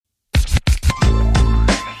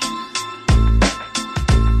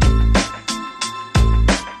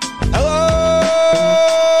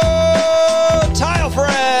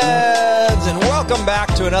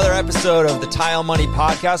episode of the Tile Money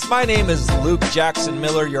Podcast. My name is Luke Jackson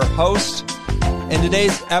Miller, your host. And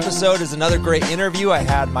today's episode is another great interview. I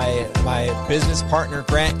had my business partner,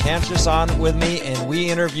 Grant Cantrus, on with me, and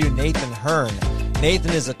we interviewed Nathan Hearn.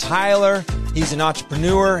 Nathan is a tiler. He's an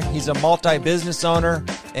entrepreneur. He's a multi-business owner,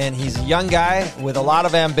 and he's a young guy with a lot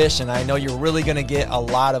of ambition. I know you're really going to get a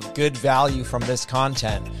lot of good value from this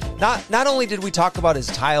content. Not only did we talk about his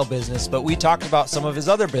tile business, but we talked about some of his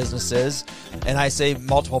other businesses. And I say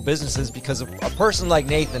multiple businesses because a person like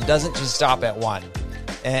Nathan doesn't just stop at one.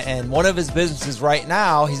 And one of his businesses right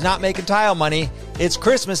now, he's not making tile money. It's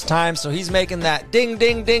Christmas time, so he's making that ding,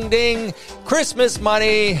 ding, ding, ding, Christmas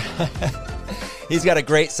money. He's got a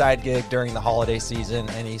great side gig during the holiday season,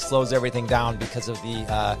 and he slows everything down because of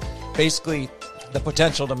the basically the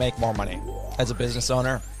potential to make more money as a business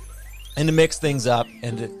owner and to mix things up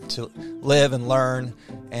and to live and learn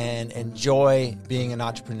and enjoy being an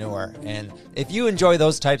entrepreneur. And if you enjoy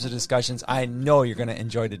those types of discussions, I know you're going to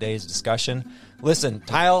enjoy today's discussion. Listen,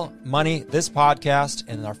 Tile Money, this podcast,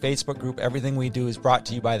 and our Facebook group, everything we do is brought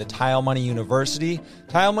to you by the Tile Money University.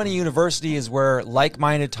 Tile Money University is where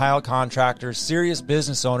like-minded tile contractors, serious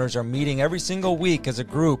business owners are meeting every single week as a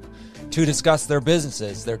group to discuss their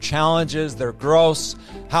businesses, their challenges, their growths,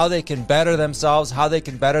 how they can better themselves, how they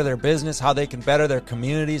can better their business, how they can better their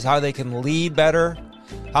communities, how they can lead better,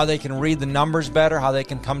 how they can read the numbers better, how they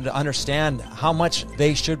can come to understand how much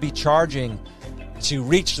they should be charging to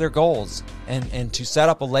reach their goals and to set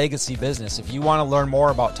up a legacy business. If you want to learn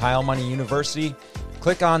more about Tile Money University,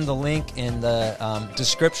 click on the link in the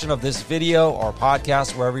description of this video or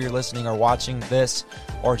podcast, wherever you're listening or watching this,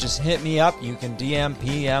 or just hit me up. You can DM,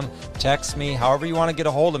 PM, text me, however you want to get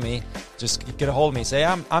a hold of me. Just get a hold of me. Say,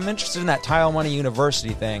 I'm interested in that Tile Money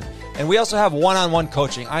University thing. And we also have one-on-one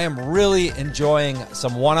coaching. I am really enjoying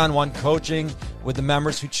some one-on-one coaching with the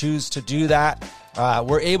members who choose to do that.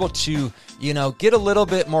 We're able to, get a little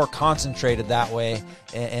bit more concentrated that way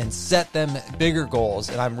and set them bigger goals.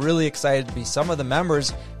 And I'm really excited to be some of the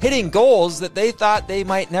members hitting goals that they thought they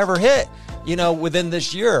might never hit, within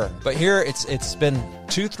this year. But here it's been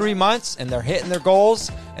 2-3 months and they're hitting their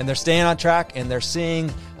goals and they're staying on track and they're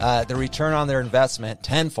seeing the return on their investment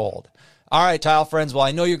tenfold. All right, tile friends. Well,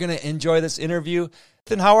 I know you're going to enjoy this interview.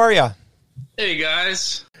 Then how are you? Hey,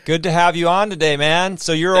 guys. Good to have you on today, man.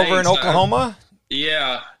 So you're over in Oklahoma?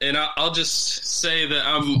 Yeah, and I'll just say that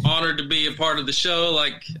I'm honored to be a part of the show.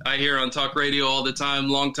 Like I hear on talk radio all the time,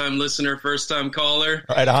 long-time listener, first-time caller.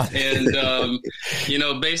 Right on. And,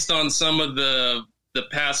 based on some of the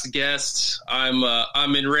past guests,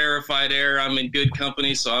 I'm in rarefied air. I'm in good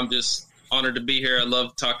company, so I'm just honored to be here. I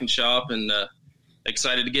love talking shop and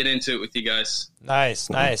excited to get into it with you guys. Nice.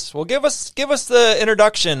 Well, give us the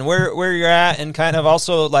introduction, where you're at, and kind of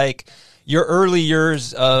also like your early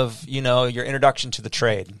years of, your introduction to the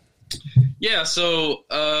trade. Yeah. So,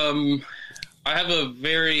 I have a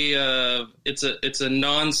very, it's a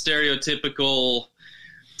non-stereotypical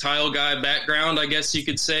tile guy background, I guess you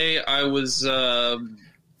could say. I went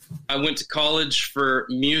to college for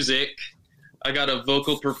music. I got a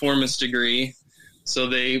vocal performance degree. So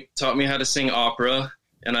they taught me how to sing opera,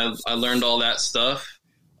 and I learned all that stuff.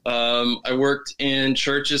 I worked in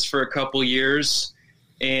churches for a couple years.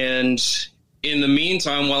 And in the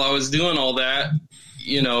meantime, while I was doing all that,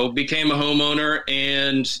 became a homeowner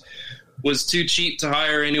and was too cheap to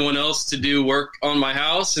hire anyone else to do work on my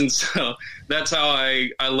house. And so that's how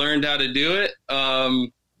I learned how to do it.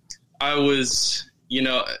 I was,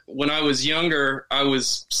 when I was younger, I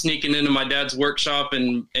was sneaking into my dad's workshop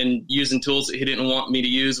and using tools that he didn't want me to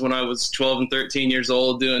use when I was 12 and 13 years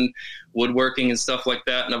old, doing woodworking and stuff like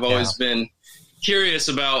that. And I've always been curious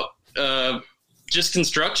about, just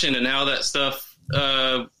construction and how that stuff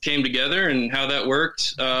came together and how that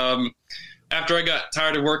worked. After I got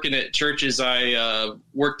tired of working at churches, I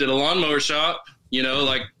worked at a lawnmower shop,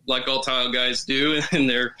 like all tile guys do in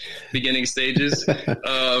their beginning stages. But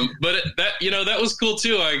that was cool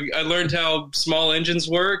too. I learned how small engines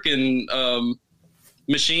work and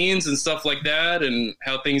machines and stuff like that and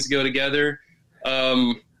how things go together.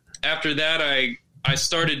 After that, I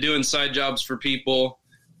started doing side jobs for people.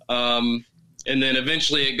 And then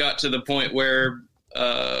eventually it got to the point where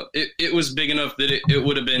it was big enough that it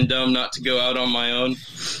would have been dumb not to go out on my own.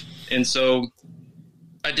 And so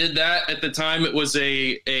I did that. At the time, it was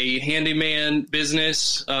a handyman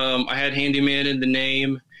business. I had handyman in the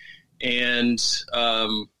name. And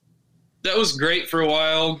that was great for a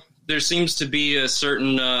while. There seems to be a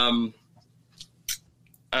certain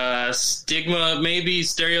stigma, maybe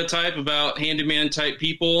stereotype about handyman type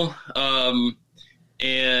people.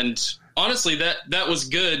 And honestly, that was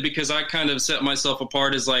good because I kind of set myself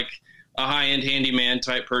apart as like, a high-end handyman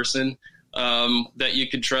type person that you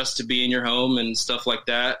could trust to be in your home and stuff like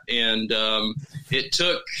that. And it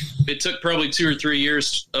took probably 2 or 3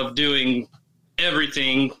 years of doing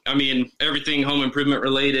everything. I mean, everything home improvement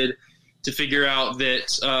related, to figure out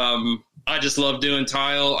that I just love doing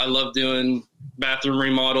tile. I love doing bathroom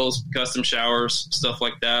remodels, custom showers, stuff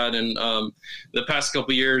like that. And the past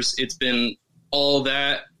couple of years, it's been all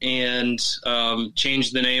that, and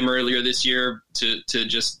changed the name earlier this year to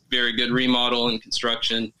just Very Good Remodel and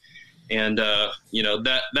Construction. And,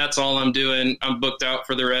 that's all I'm doing. I'm booked out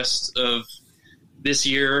for the rest of this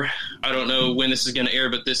year. I don't know when this is going to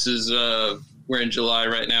air, but this is, we're in July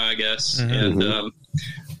right now, I guess. Mm-hmm. And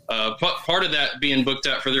part of that being booked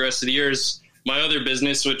out for the rest of the year is my other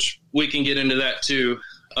business, which we can get into that too.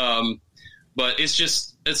 But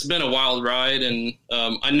it's been a wild ride, and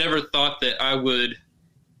I never thought that I would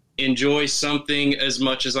enjoy something as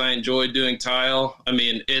much as I enjoyed doing tile. I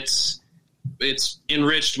mean, it's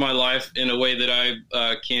enriched my life in a way that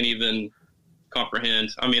I can't even comprehend.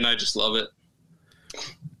 I mean, I just love it.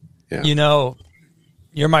 Yeah.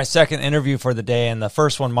 You're my second interview for the day, and the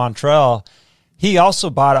first one, Montrell, he also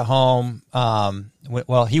bought a home.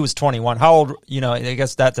 Well, he was 21. How old? I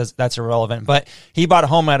guess that's irrelevant. But he bought a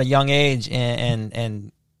home at a young age,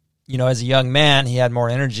 and as a young man, he had more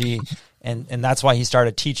energy, and that's why he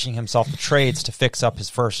started teaching himself the trades to fix up his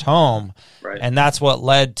first home. Right. And that's what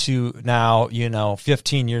led to now,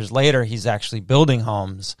 15 years later, he's actually building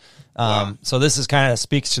homes. Wow. So this is kind of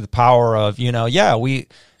speaks to the power of,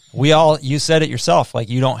 we all, you said it yourself, like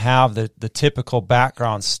you don't have the typical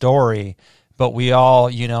background story, but we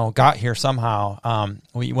all, got here somehow.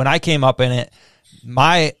 When I came up in it,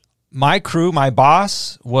 my crew, my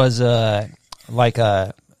boss was like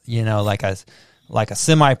a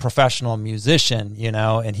semi-professional musician,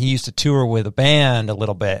 and he used to tour with a band a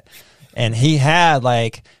little bit, and he had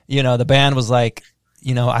the band was I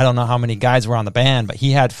don't know how many guys were on the band, but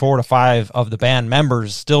he had 4 to 5 of the band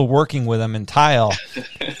members still working with him in tile.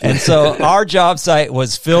 And so our job site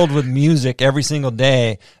was filled with music every single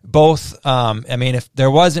day. Both, if there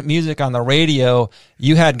wasn't music on the radio,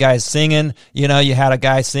 you had guys singing, you had a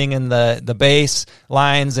guy singing the bass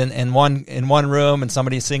lines in one room, and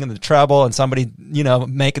somebody singing the treble, and somebody,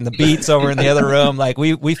 making the beats over in the other room. Like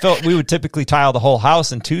we would typically tile the whole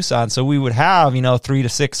house in Tucson. So we would have, 3 to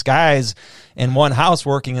 6 guys in one house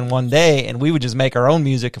working in one day, and we would just make our own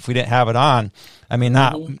music if we didn't have it on. I mean,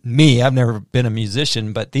 not me, I've never been a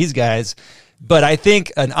musician, but these guys. But I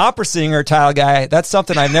think an opera singer, tile guy, that's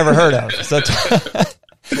something I've never heard of. So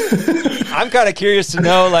I'm kind of curious to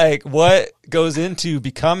know, what goes into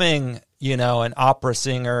becoming, an opera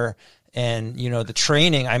singer, and, the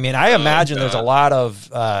training. I mean, I imagine there's a lot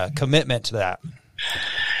of commitment to that.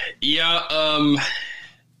 Yeah.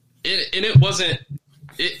 It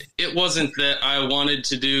wasn't that I wanted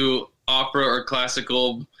to do opera or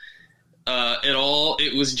classical at all.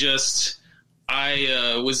 It was just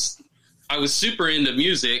I was super into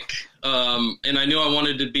music, and I knew I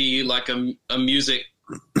wanted to be like a music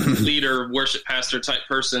leader, worship pastor type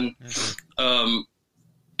person. And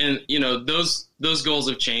those goals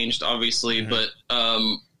have changed, obviously, but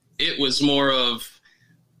it was more of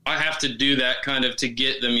I have to do that kind of to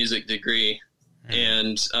get the music degree,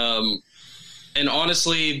 and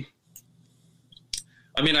honestly,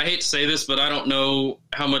 I mean, I hate to say this, but I don't know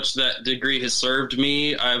how much that degree has served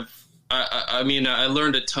me. I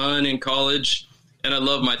learned a ton in college, and I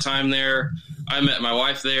love my time there. I met my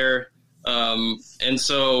wife there. And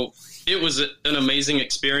so it was an amazing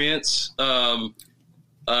experience. I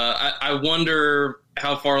wonder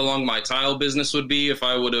how far along my tile business would be if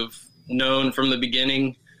I would have known from the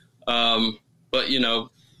beginning. But you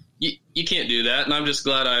can't do that. And I'm just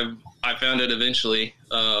glad I found it eventually,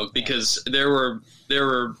 because there were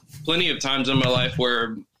plenty of times in my life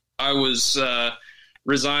where I was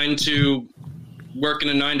resigned to working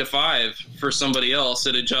a 9 to 5 for somebody else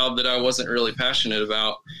at a job that I wasn't really passionate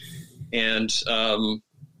about. And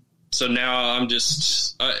so now I'm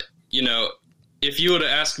just, if you would have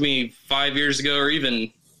asked me 5 years ago, or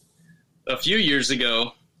even a few years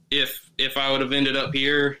ago, if I would have ended up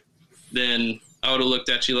here, then I would have looked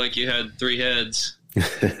at you like you had 3 heads.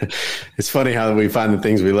 It's funny how we find the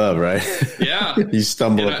things we love, right? Yeah. You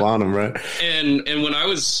stumble upon them, right? And when I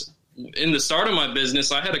was in the start of my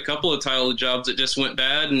business, I had a couple of tile jobs that just went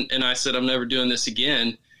bad, and I said, I'm never doing this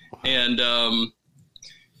again. And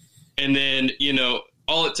then,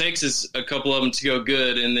 all it takes is a couple of them to go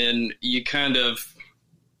good. And then you kind of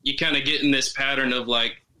get in this pattern of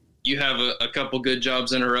you have a couple good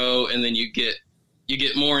jobs in a row, and then you get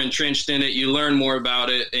more entrenched in it. You learn more about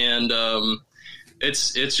it. And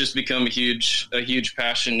it's just become a huge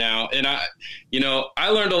passion now. And I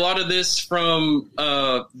learned a lot of this from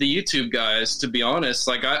the YouTube guys, to be honest.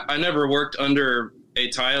 Like I never worked under a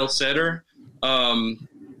tile setter. I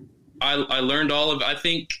learned I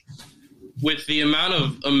think with the amount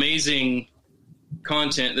of amazing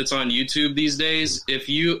content that's on YouTube these days, if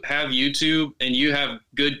you have YouTube and you have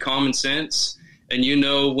good common sense and you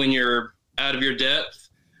know when you're out of your depth,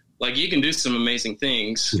 like you can do some amazing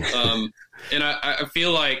things. And I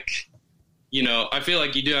feel like, you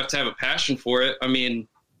do have to have a passion for it. I mean,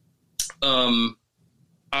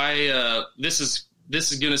 this is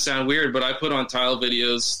going to sound weird, but I put on tile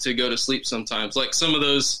videos to go to sleep sometimes. Like some of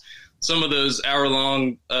those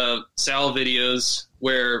hour-long Sal videos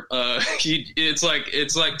where it's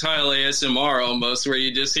like tile ASMR almost, where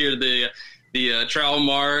you just hear the trowel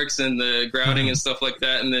marks and the grouting and stuff like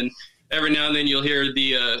that, and then every now and then you'll hear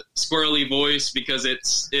the squirrely voice because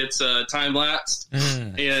it's time lapsed,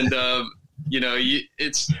 and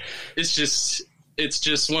it's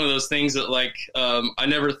just one of those things that like I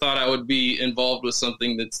never thought I would be involved with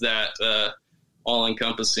something that's that all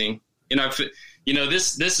encompassing. And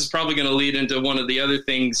this is probably going to lead into one of the other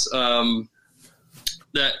things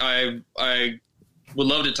that I would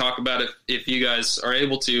love to talk about if you guys are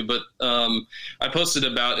able to, but I posted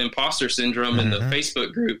about imposter syndrome in the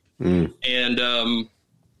Facebook group. And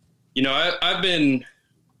I've been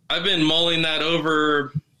mulling that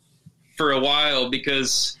over for a while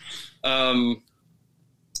because you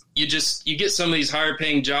get some of these higher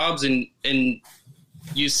paying jobs and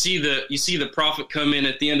you see the profit come in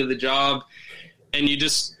at the end of the job, and you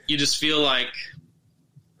just feel like,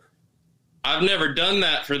 I've never done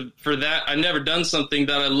that for that. I've never done something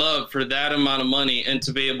that I love for that amount of money, and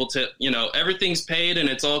to be able to, everything's paid and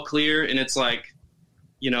it's all clear, and it's like,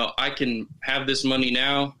 I can have this money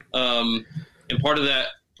now. And part of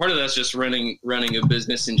that's just running a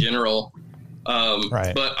business in general.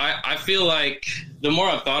 Right. But I feel like the more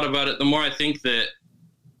I've thought about it, the more I think that,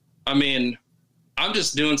 I'm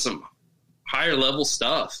just doing some higher level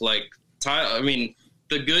stuff. Like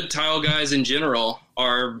the good tile guys in general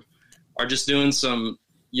are just doing some,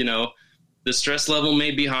 the stress level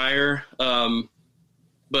may be higher.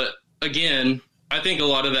 But again, I think a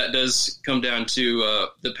lot of that does come down to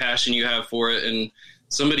the passion you have for it. And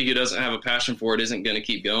somebody who doesn't have a passion for it isn't going to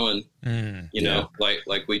keep going,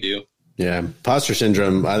 like we do. Yeah. Imposter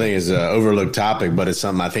syndrome, I think, is an overlooked topic, but it's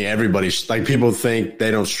something I think everybody, like people think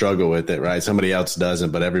they don't struggle with it, right? Somebody else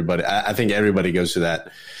doesn't, but I think everybody goes through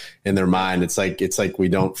that in their mind. It's like we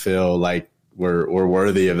don't feel like we're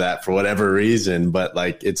worthy of that for whatever reason, but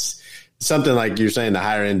like it's something like you're saying, the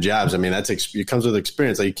higher end jobs. I mean, it comes with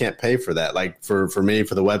experience. Like you can't pay for that. Like for me,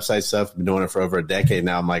 for the website stuff, I've been doing it for over a decade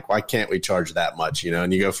now. I'm like, why can't we charge that much?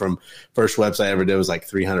 And you go from first website I ever did was like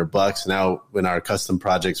 $300. Now in our custom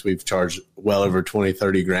projects, we've charged well over 20,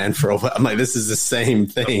 30 grand for a while. I'm like, this is the same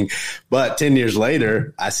thing, but 10 years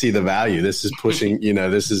later, I see the value. This is pushing,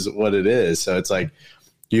 this is what it is. So it's like,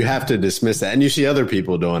 you have to dismiss that. And you see other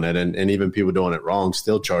people doing it and even people doing it wrong,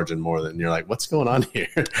 still charging more than you're like, what's going on here?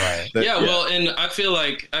 Right. Well, and I feel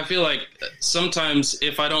like sometimes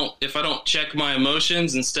if I don't check my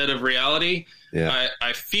emotions instead of reality,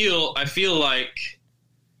 I feel like,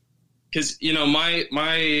 cause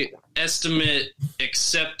my estimate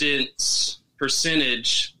acceptance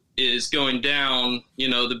percentage is going down,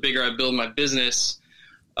 the bigger I build my business.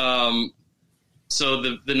 So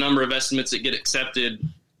the number of estimates that get accepted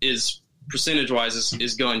is percentage wise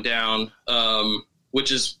is going down,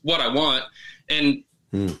 which is what I want. And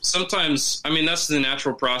sometimes, that's the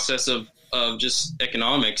natural process of just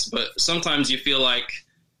economics, but sometimes you feel like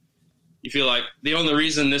the only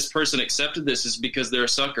reason this person accepted this is because they're a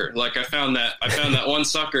sucker. Like I found that one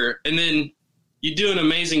sucker, and then you do an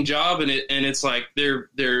amazing job and it's like,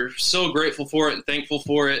 they're so grateful for it and thankful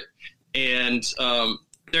for it. And,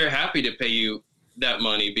 they're happy to pay you that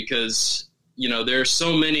money because, there's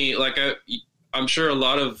so many, like I'm sure a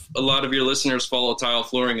lot of your listeners follow Tile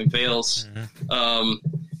Flooring and Fails.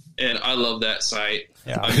 And I love that site.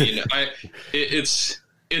 Yeah. It's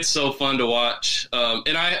so fun to watch.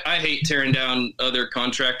 And I hate tearing down other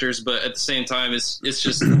contractors, but at the same time, it's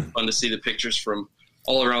just fun to see the pictures from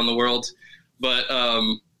all around the world. But,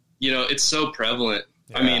 it's so prevalent.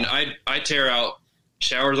 Yeah. I tear out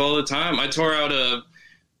showers all the time. I tore out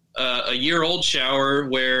a year-old shower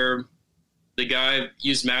where the guy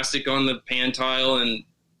used mastic on the pan tile, and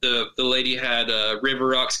the lady had river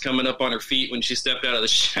rocks coming up on her feet when she stepped out of the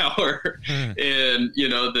shower. And,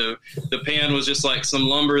 the pan was just like some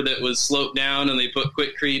lumber that was sloped down, and they put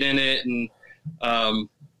Quikrete in it. And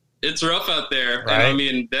it's rough out there. Right.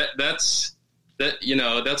 And that's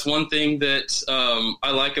that's one thing that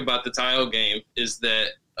I like about the tile game is that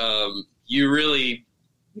you really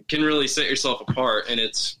can really set yourself apart, and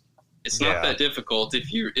it's not that difficult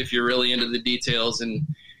if you're really into the details and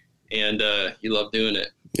you love doing it.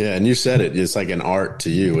 Yeah, and you said it. It's like an art to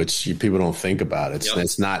you, which people don't think about.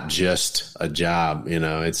 It's not just a job,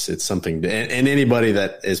 It's something. And anybody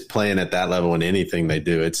that is playing at that level in anything they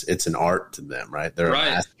do, it's an art to them, right? They're a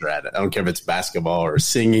master at it. I don't care if it's basketball or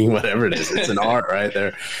singing, whatever it is. It's an art, right?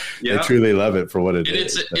 They truly love it for what it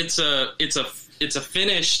is. It's a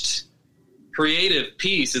finished creative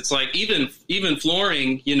piece. It's like even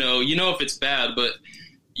flooring. You know if it's bad, but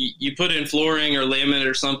you put in flooring or laminate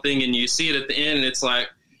or something, and you see it at the end, and it's like,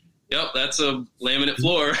 yep, that's a laminate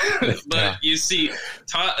floor. But you see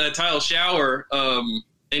a tile shower, and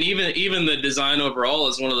even the design overall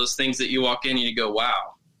is one of those things that you walk in and you go,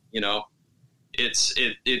 wow, it's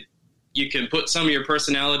you can put some of your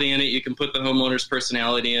personality in it. You can put the homeowner's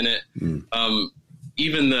personality in it.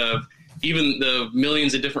 Even the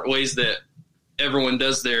millions of different ways that everyone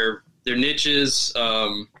does their niches,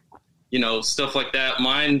 stuff like that.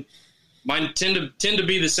 Mine tend to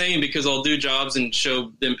be the same because I'll do jobs and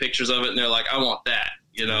show them pictures of it, and they're like, I want that,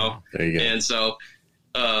 There you go. And so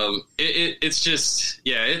it's just,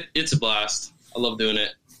 it's a blast. I love doing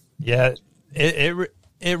it. Yeah,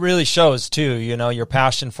 it really shows too. Your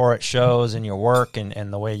passion for it shows in your work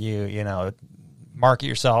and the way you market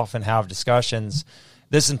yourself and have discussions.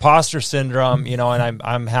 This imposter syndrome, and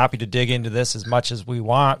I'm happy to dig into this as much as we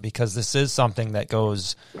want, because this is something that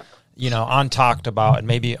goes untalked about and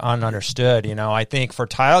maybe ununderstood. I think for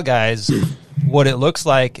tile guys, what it looks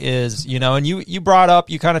like is, and you brought up,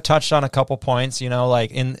 you kind of touched on a couple points,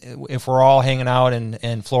 like if we're all hanging out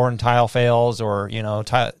in Floor and Tile Fails or,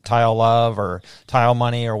 Tile Love or Tile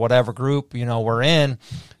Money or whatever group, we're in,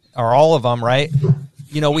 or all of them, right?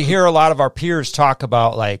 We hear a lot of our peers talk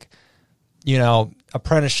about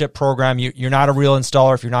apprenticeship program. You're not a real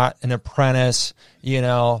installer if you're not an apprentice,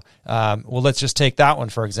 well, let's just take that one,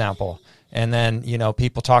 for example. And then,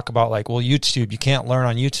 people talk about YouTube, you can't learn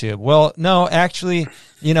on YouTube. Well, no, actually,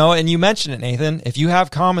 and you mentioned it, Nathan, if you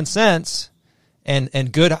have common sense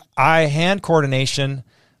and good eye-hand coordination,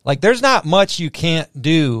 there's not much you can't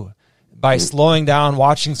do by slowing down,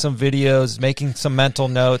 watching some videos, making some mental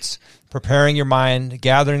notes, preparing your mind,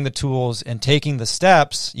 gathering the tools, and taking the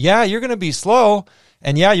steps. Yeah, you're going to be slow,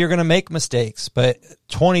 and yeah, you're going to make mistakes, but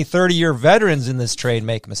 20, 30-year veterans in this trade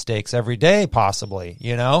make mistakes every day, possibly,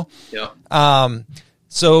 Yeah.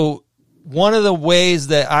 So one of the ways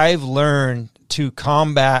that I've learned to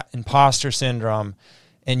combat imposter syndrome,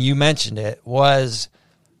 and you mentioned it, was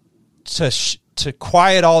to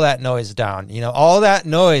quiet all that noise down. All that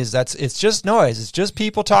noise, it's just noise. It's just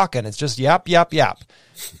people talking. It's just yap, yap, yap.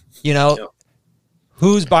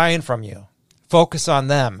 Who's buying from you? Focus on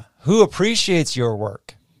them. Who appreciates your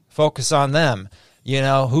work? Focus on them.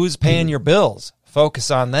 Who's paying your bills?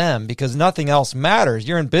 Focus on them, because nothing else matters.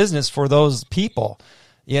 You're in business for those people,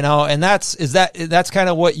 and that's kind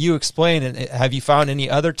of what you explained. And have you found any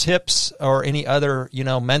other tips or any other,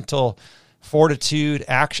 mental fortitude,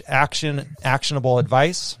 actionable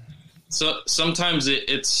advice? So sometimes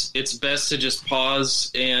it's best to just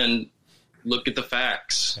pause and look at the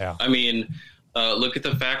facts. Yeah. I mean, look at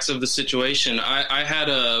the facts of the situation.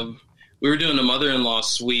 We were doing a mother-in-law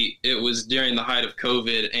suite. It was during the height of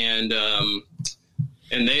COVID, and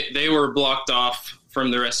they were blocked off from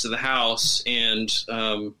the rest of the house. And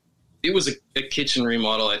it was a kitchen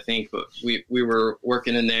remodel, I think, but we were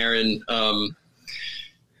working in there, and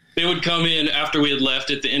they would come in after we had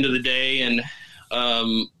left at the end of the day, and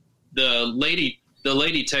the lady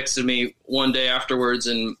texted me one day afterwards,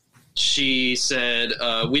 and she said,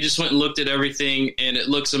 we just went and looked at everything, and it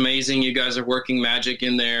looks amazing. You guys are working magic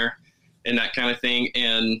in there and that kind of thing.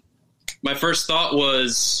 And my first thought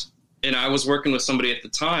was, and I was working with somebody at the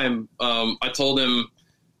time, I told him,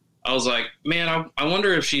 I was like, man, I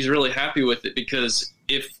wonder if she's really happy with it, because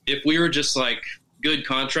if we were just good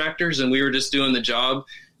contractors and we were just doing the job,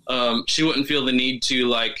 she wouldn't feel the need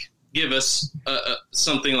to give us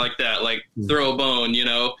something like that, throw a bone,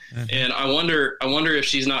 Mm-hmm. And I wonder if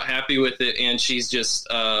she's not happy with it, and she's just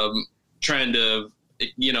trying to,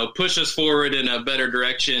 push us forward in a better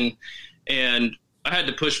direction. And I had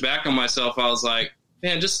to push back on myself. I was like,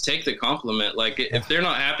 man, just take the compliment. If they're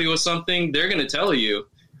not happy with something, they're going to tell you.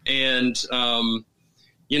 And,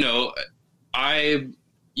 you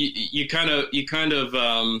kind of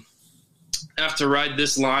have to ride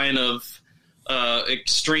this line of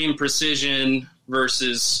extreme precision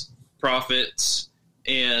versus profits.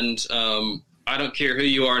 And I don't care who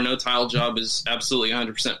you are. No tile job is absolutely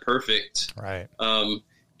 100% perfect. Right.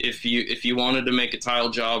 if you wanted to make a tile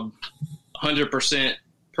job 100%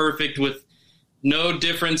 perfect with no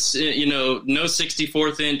difference, no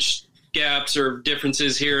 64th inch gaps or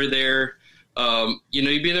differences here or there,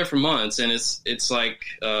 you'd be there for months. And it's like,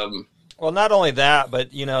 well, not only that,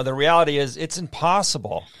 but the reality is it's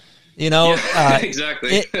impossible.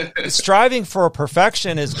 Exactly. Striving for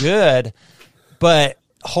perfection is good, but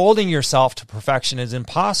holding yourself to perfection is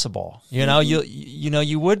impossible.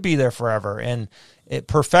 You would be there forever, and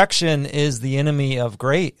perfection is the enemy of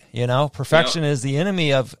great. Perfection is the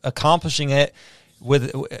enemy of accomplishing it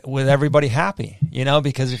with everybody happy.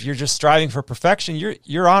 Because if you're just striving for perfection,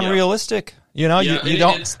 you're unrealistic. You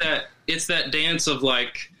don't. It's that dance of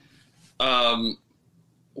like,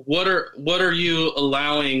 what are you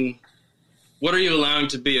allowing? What are you allowing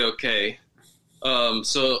to be okay?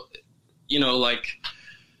 Like,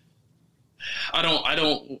 I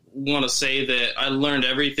don't want to say that I learned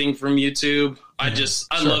everything from YouTube. I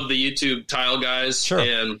love the YouTube tile guys,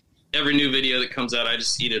 and every new video that comes out, I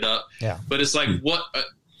just eat it up. Yeah. But it's like,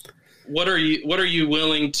 what are you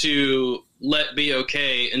willing to let be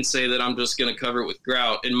okay and say that I'm just going to cover it with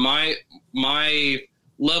grout? And my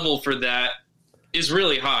level for that is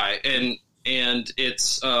really high, and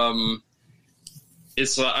it's I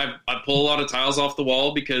pull a lot of tiles off the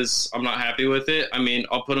wall because I'm not happy with it. I mean,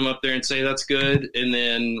 I'll put them up there and say that's good, and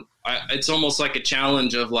then it's almost like a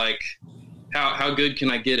challenge of like, how good can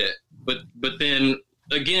I get it? But then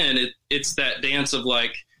again, it's that dance of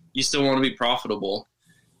like, you still want to be profitable,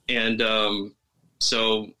 and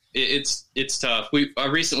so it's tough. I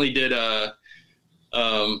recently did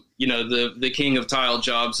the king of tile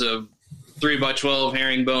jobs of 3x12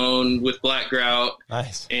 herringbone with black grout.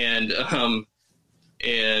 Nice.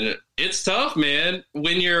 And it's tough, man,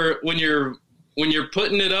 when you're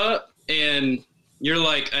putting it up and you're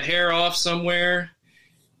like a hair off somewhere,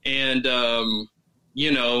 and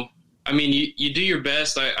you do your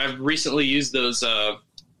best. I've recently used those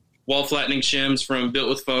wall flattening shims from Built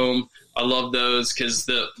with Foam. I love those because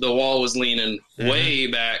the wall was leaning way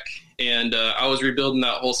back, and I was rebuilding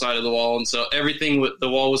that whole side of the wall, and so everything with the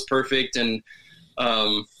wall was perfect. And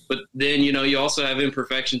but then you also have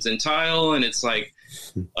imperfections in tile, and it's like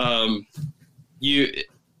you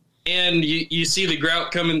see the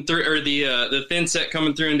grout coming through, or the thin set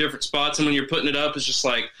coming through in different spots, and when you're putting it up, it's just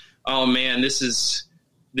like, oh man, this is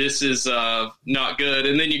not good.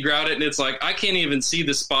 And then you grout it, and it's like, I can't even see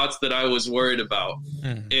the spots that I was worried about.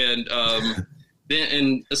 And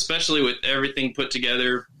then especially with everything put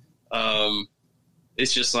together,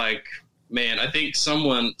 it's just like, man, I think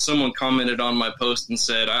someone commented on my post and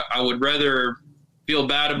said, I would rather feel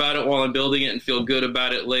bad about it while I'm building it and feel good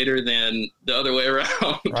about it later than the other way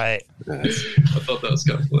around. Right. I thought that was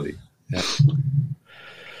kind of funny. Yeah.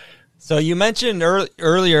 So you mentioned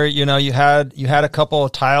earlier, you had a couple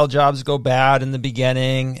of tile jobs go bad in the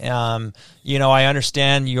beginning. I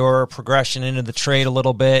understand your progression into the trade a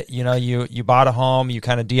little bit. You bought a home, you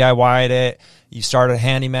kind of DIY'd it, you started a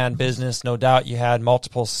handyman business. No doubt you had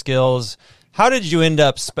multiple skills. How did you end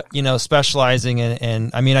up, specializing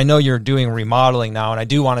in, I mean, I know you're doing remodeling now, and I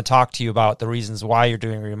do want to talk to you about the reasons why you're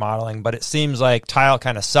doing remodeling, but it seems like tile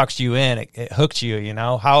kind of sucks you in. It hooked you,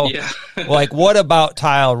 how, like, what about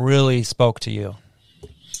tile really spoke to you?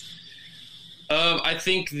 I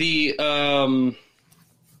think I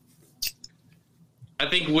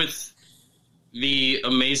think with the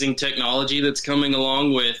amazing technology that's coming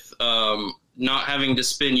along with, not having to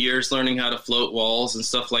spend years learning how to float walls and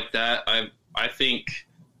stuff like that, I think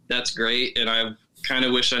that's great, and I kind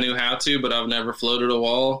of wish I knew how to, but I've never floated a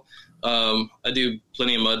wall. I do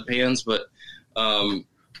plenty of mud pans, but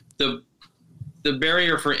the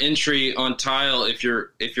barrier for entry on tile, if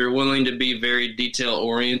you're willing to be very detail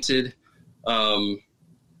oriented,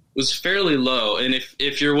 was fairly low. And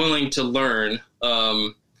if you're willing to learn,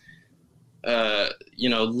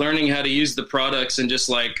 learning how to use the products and just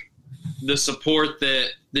like the support that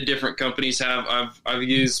the different companies have. I've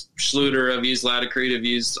used Schluter, I've used Laticrete, I've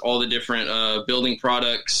used all the different building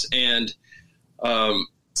products, and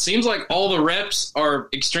seems like all the reps are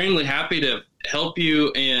extremely happy to help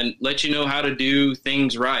you and let you know how to do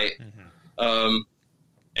things right. And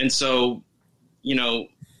so,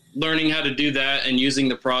 learning how to do that and using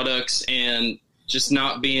the products and just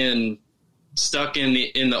not being stuck in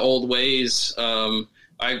the old ways.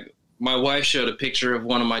 My wife showed a picture of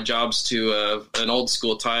one of my jobs to an old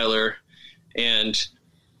school tiler, and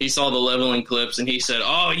he saw the leveling clips and he said,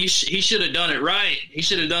 "Oh, he should have done it right. He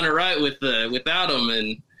should have done it right without them."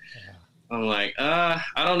 And I'm like, I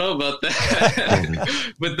don't know about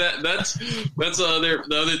that. But that's the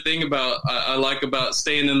other thing about I like about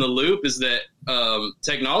staying in the loop is that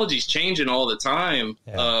technology's changing all the time.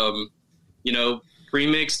 Yeah. You know,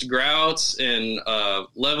 pre-mixed grouts and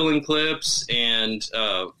leveling clips and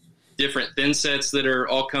different thin sets that are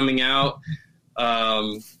all coming out.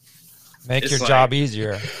 Make your job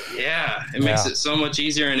easier. Yeah, it makes it so much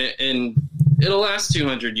easier, and it'll last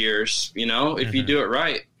 200 years, you know, if you do it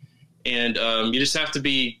right. And you just have to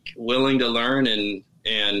be willing to learn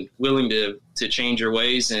and willing to change your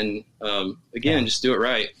ways. And again, just do it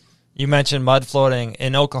right. You mentioned mud floating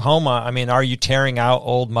in Oklahoma. I mean, are you tearing out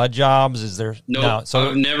old mud jobs? Is there? Nope, no. So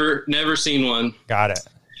I've never seen one. Got it.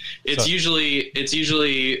 It's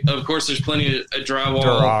usually, of course, there's plenty of drywall,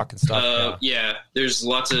 Durock and stuff. Yeah, there's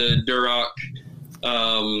lots of Durock.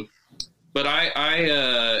 But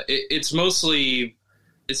it's mostly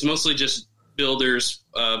just builders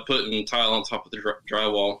putting tile on top of the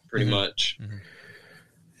drywall, pretty much. Mm-hmm.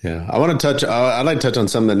 Yeah, I want to touch. I'd like to touch on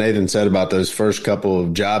something that Nathan said about those first couple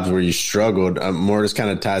of jobs where you struggled. More just kind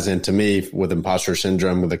of ties into me with imposter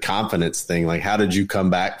syndrome, with the confidence thing. Like, how did you come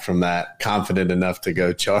back from that confident enough to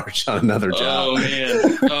go charge on another job? Oh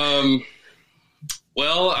man.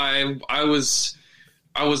 Well, I was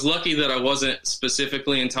lucky that I wasn't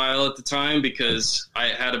specifically in tile at the time, because I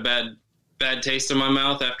had a bad taste in my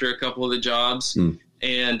mouth after a couple of the jobs.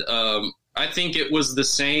 And I think it was the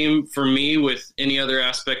same for me with any other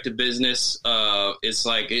aspect of business. It's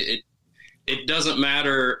like it doesn't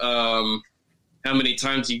matter how many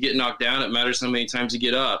times you get knocked down. It matters how many times you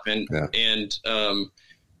get up. And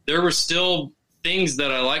there were still things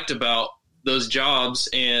that I liked about those jobs,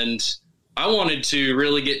 and I wanted to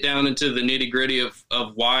really get down into the nitty gritty of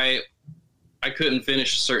why I couldn't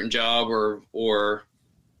finish a certain job or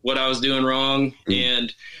what I was doing wrong.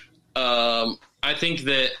 And I think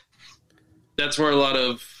that's where a lot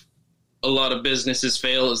of businesses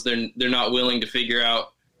fail, is they're not willing to figure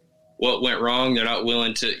out what went wrong. They're not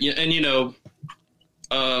willing to, and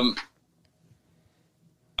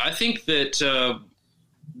I think that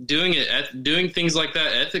doing things like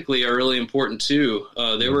that ethically are really important too.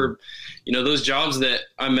 There were, those jobs that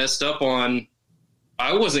I messed up on,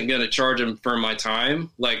 I wasn't going to charge them for my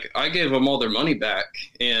time. Like, I gave them all their money back,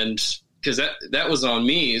 and because that was on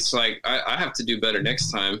me. It's like, I have to do better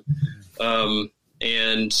next time.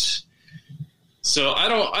 And so I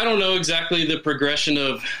don't know exactly the progression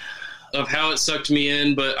of how it sucked me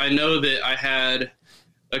in, but I know that I had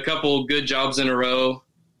a couple good jobs in a row,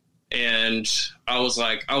 and I was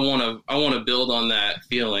like, I want to build on that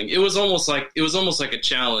feeling. It was almost like a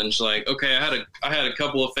challenge. Like, okay, I had a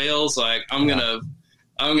couple of fails. Like, I'm gonna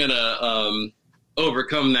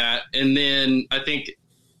overcome that. And then I think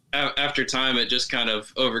after time, it just kind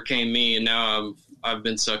of overcame me, and now I've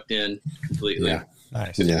been sucked in completely. Yeah.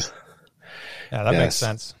 Nice. Yeah. Yeah, that makes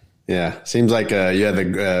sense. Yeah. Seems like you have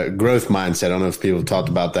the growth mindset. I don't know if people talked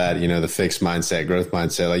about that, the fixed mindset, growth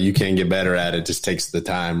mindset. Like, you can get better at it. It just takes the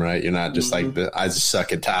time, right? You're not just like, I just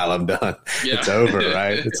suck at tile, I'm done. Yeah. It's over,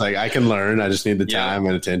 right? It's like, I can learn. I just need the time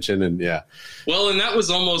and attention. And Well, and that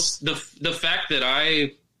was almost the fact that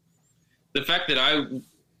I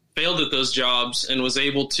failed at those jobs and was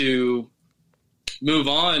able to move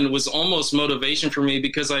on was almost motivation for me,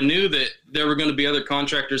 because I knew that there were going to be other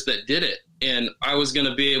contractors that did it, and I was going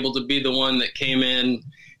to be able to be the one that came in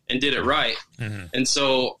and did it right. Mm-hmm. And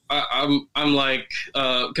so I'm like,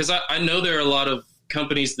 because I know there are a lot of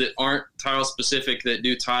companies that aren't tile specific that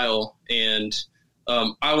do tile, and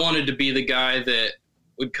I wanted to be the guy that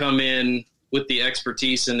would come in with the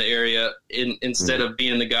expertise in the area instead of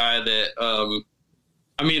being the guy that,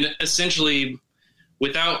 essentially,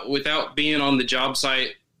 without being on the job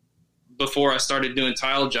site before I started doing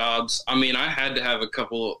tile jobs, I had to have a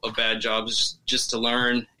couple of bad jobs just to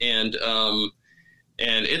learn. And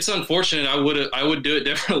it's unfortunate. I would do it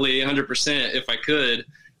differently 100% if I could.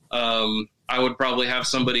 I would probably have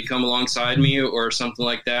somebody come alongside me or something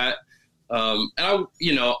like that. And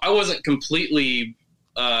I wasn't completely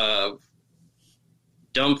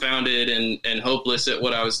dumbfounded and hopeless at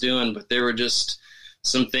what I was doing, but there were just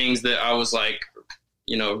some things that I was like,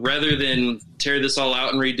 rather than tear this all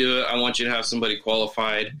out and redo it, I want you to have somebody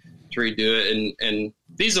qualified to redo it. And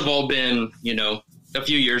these have all been, a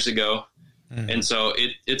few years ago. Mm-hmm. And so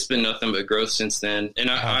it's been nothing but growth since then. And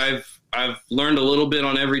I've learned a little bit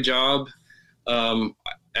on every job,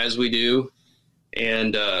 as we do.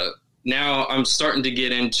 And, now I'm starting to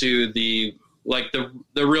get into the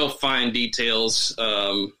real fine details,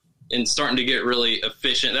 and starting to get really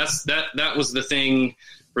efficient. That was the thing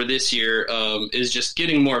for this year, is just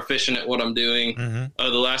getting more efficient at what I'm doing. Mm-hmm.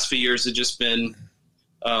 The last few years have just been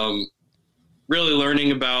really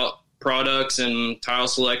learning about products and tile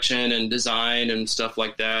selection and design and stuff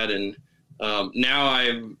like that. And now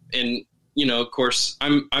of course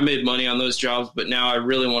I made money on those jobs, but now I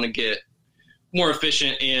really want to get more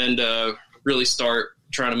efficient and really start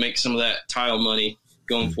trying to make some of that tile money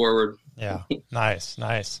going forward. Yeah. Nice.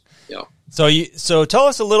 Yeah. So tell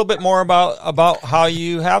us a little bit more about how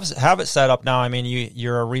you have it set up now. I mean,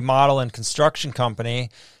 you're a remodel and construction company.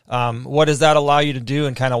 What does that allow you to do,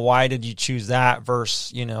 and kind of why did you choose that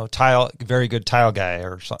versus, very good tile guy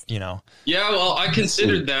or something, Yeah, well, I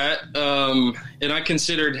considered that, and I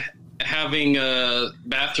considered having a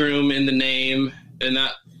bathroom in the name, and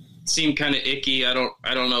that seemed kind of icky. I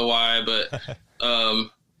don't know why, but I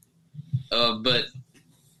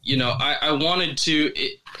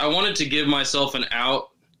wanted to give myself an out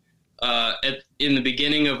in the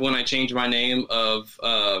beginning of when I changed my name of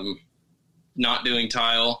not doing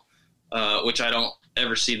tile, which I don't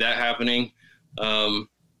ever see that happening.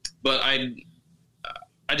 But I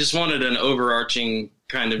just wanted an overarching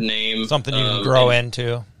kind of name, something you can grow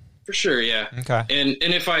into. For sure, yeah. Okay. And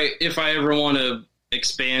if I ever want to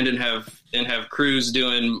expand and have crews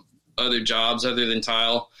doing other jobs other than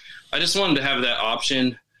tile, I just wanted to have that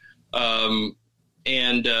option.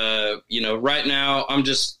 Right now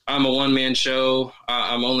I'm a one-man show.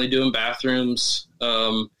 I'm only doing bathrooms,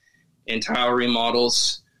 and tile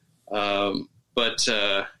remodels. I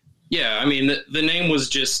mean, the name was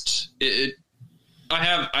just,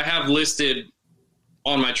 I have listed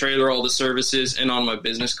on my trailer all the services, and on my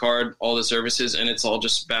business card all the services, and it's all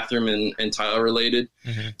just bathroom and tile related.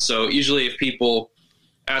 Mm-hmm. So usually if people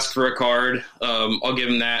ask for a card, I'll give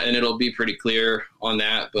them that, and it'll be pretty clear on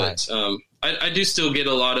that. But nice. I do still get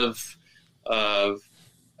a lot of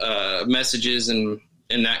messages and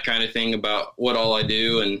that kind of thing about what all I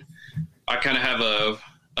do, and I kind of have a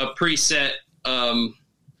preset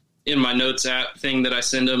in my notes app thing that I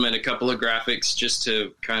send them, and a couple of graphics just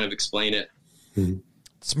to kind of explain it. Mm-hmm.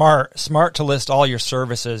 Smart to list all your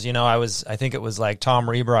services. I think it was like Tom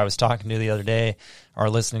Reber I was talking to the other day,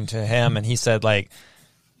 or listening to him, and he said, like,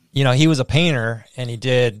 he was a painter, and he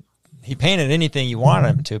painted anything you wanted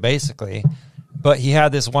him to, basically. But he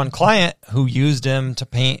had this one client who used him to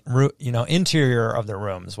paint, interior of the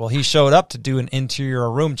rooms. Well, he showed up to do an interior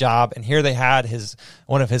room job, and here they had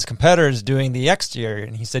one of his competitors doing the exterior.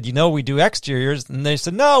 And he said, we do exteriors. And they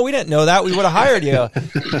said, no, we didn't know that. We would have hired you.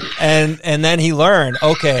 and then he learned,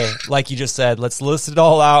 okay, like you just said, let's list it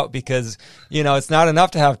all out, because, it's not enough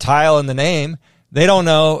to have tile in the name. They don't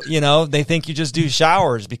know, they think you just do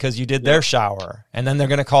showers because you did their shower, and then they're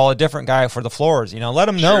going to call a different guy for the floors. Let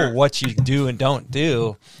them know what you do and don't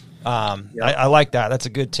do. I like that. That's a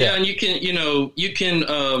good tip. Yeah, and you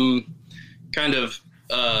can kind of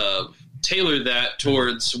tailor that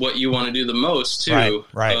towards what you want to do the most too.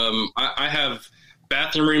 Right. I have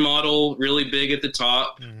bathroom remodel really big at the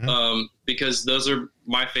top, mm-hmm. Because those are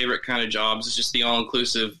my favorite kind of jobs. It's just the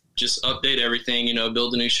all-inclusive, just update everything,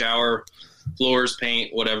 build a new shower, floors,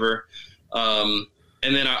 paint, whatever. And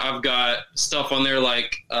then I've got stuff on there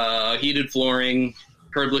like heated flooring,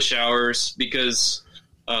 curbless showers, because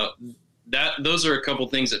those are a couple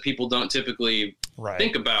things that people don't typically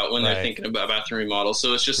think about when they're thinking about bathroom remodel.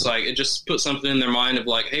 So it's just like, it just puts something in their mind of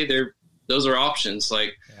like, hey, those are options.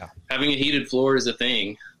 Like having a heated floor is a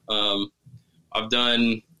thing. I've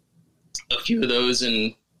done a few of those,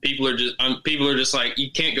 and people are just like, you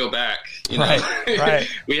can't go back. Right.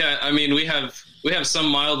 We have some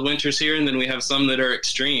mild winters here, and then we have some that are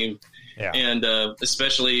extreme. Yeah. And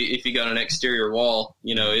especially if you got an exterior wall,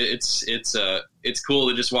 it's cool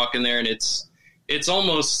to just walk in there, and it's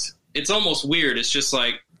almost weird. It's just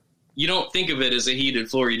like, you don't think of it as a heated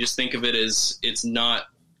floor. You just think of it as it's not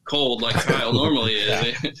cold like tile normally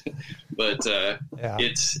is. But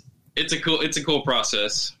it's a cool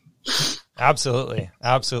process. Absolutely.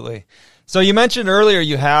 So you mentioned earlier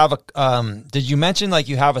you have did you mention like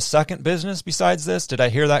you have a second business besides this? Did I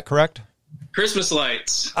hear that correct? Christmas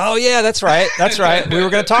lights. Oh yeah, that's right. We were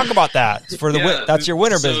going to talk about that for that's your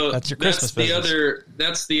winter business. That's your Christmas business.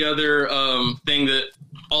 That's the other thing that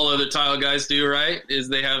all other tile guys do, right? Is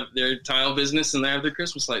they have their tile business and they have their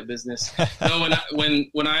Christmas light business. No,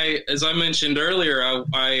 when I, as I mentioned earlier,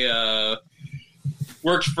 I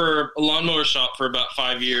worked for a lawnmower shop for about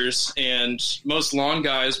 5 years, and most lawn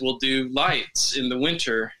guys will do lights in the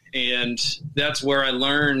winter, and that's where I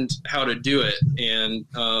learned how to do it. And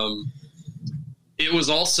it was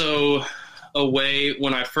also a way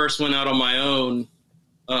when I first went out on my own,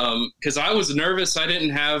 because I was nervous. I didn't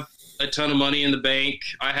have a ton of money in the bank.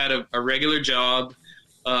 I had a regular job.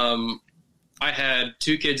 I had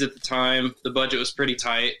 2 kids at the time. The budget was pretty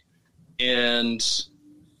tight, and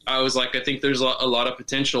I was like, I think there's a lot of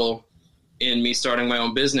potential in me starting my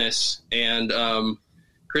own business. And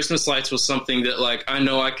Christmas lights was something that, like, I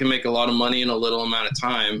know I can make a lot of money in a little amount of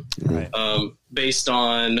time, based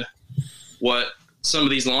on what some of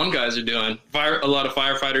these lawn guys are doing. A lot of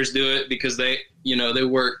firefighters do it because they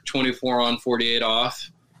work 24 on, 48 off,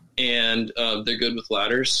 and they're good with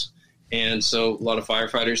ladders. And so a lot of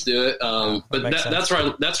firefighters do it. But that's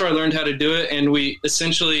where I learned how to do it. And we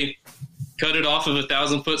essentially cut it off of a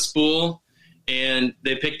 1,000-foot spool, and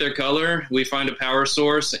they pick their color. We find a power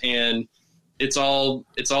source, and it's all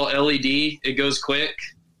LED. It goes quick.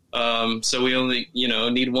 So we only,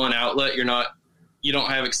 need one outlet. You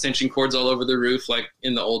don't have extension cords all over the roof like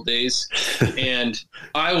in the old days. And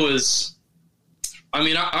I was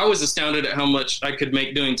astounded at how much I could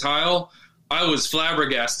make doing tile. I was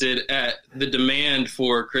flabbergasted at the demand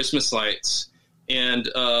for Christmas lights. And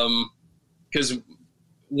because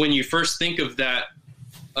when you first think of that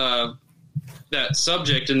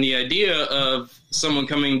subject and the idea of someone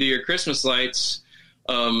coming to your Christmas lights,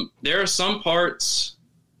 there are some parts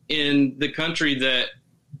in the country that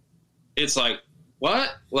it's like, what?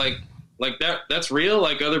 Like that's real?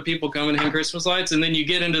 Like other people come and hang Christmas lights? And then you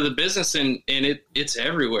get into the business and it's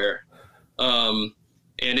everywhere.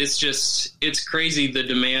 And it's crazy, the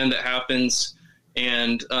demand that happens.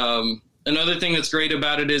 And another thing that's great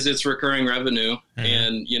about it is it's recurring revenue. Mm-hmm.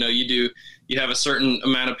 And, you have a certain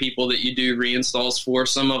amount of people that you do reinstalls for.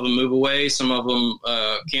 Some of them move away. Some of them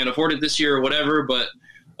can't afford it this year or whatever. But,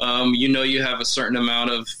 you have a certain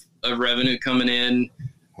amount of revenue coming in.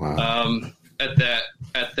 Wow. At that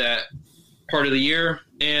part of the year.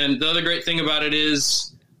 And the other great thing about it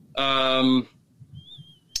is I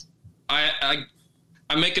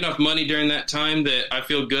make enough money during that time that I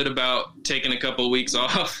feel good about taking a couple of weeks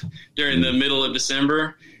off during the middle of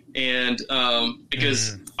December. And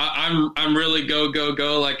because I'm really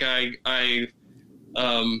go. Like I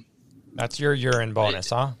that's your urine bonus,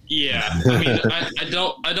 huh? Yeah. I mean,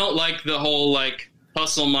 I don't like the whole like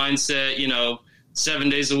hustle mindset, 7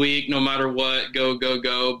 days a week, no matter what, go.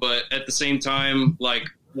 But at the same time, like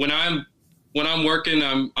when I'm working,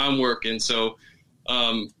 I'm working. So,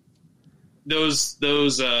 those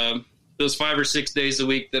 5 or 6 days a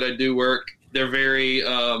week that I do work, they're very,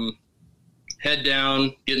 head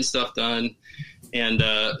down, getting stuff done. And,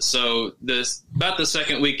 so about the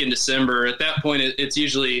second week in December, at that point, it's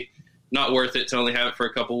usually not worth it to only have it for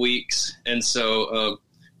a couple weeks. And so,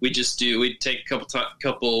 we take a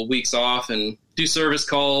couple weeks off and do service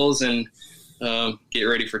calls and get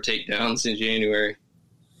ready for takedowns in January.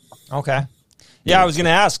 Okay. Yeah, I was going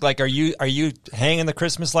to ask, like, are you hanging the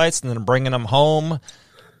Christmas lights and then bringing them home?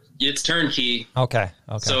 It's turnkey. Okay.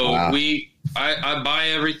 So wow. I buy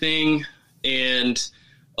everything, and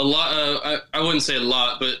a lot. I wouldn't say a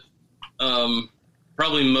lot, but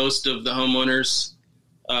probably most of the homeowners,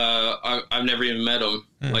 I've never even met them.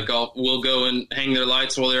 Mm. Like we'll go and hang their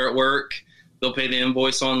lights while they're at work. They'll pay the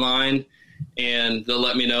invoice online, and they'll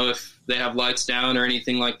let me know if they have lights down or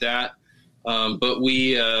anything like that. But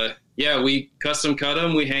we custom cut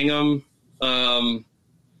them, we hang them,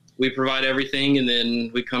 we provide everything, and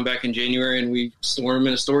then we come back in January and we store them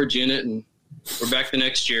in a storage unit, and we're back the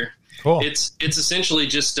next year. Cool. It's essentially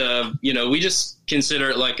just we just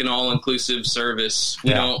consider it like an all-inclusive service.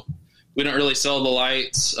 We don't really sell the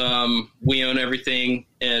lights. We own everything,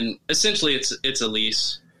 and essentially it's a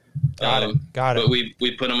lease. Got it. But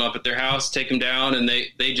we put them up at their house, take them down, and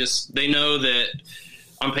they know that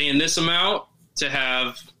I'm paying this amount to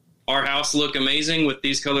have our house look amazing with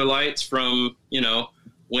these color lights from,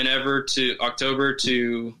 whenever to October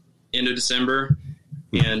to end of December.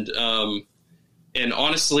 And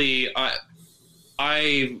honestly,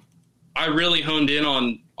 I really honed in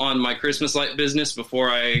on my Christmas light business before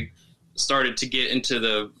I started to get into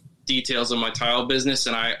the details of my tile business.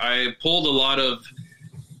 And I pulled a lot of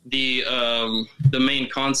the main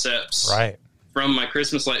concepts from my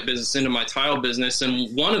Christmas light business into my tile business.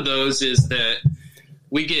 And one of those is that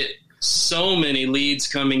we get so many leads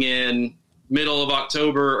coming in middle of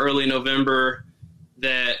October, early November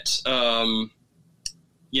that,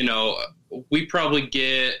 we probably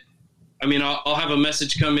get, I'll have a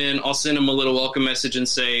message come in. I'll send them a little welcome message and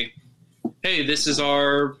say, hey, this is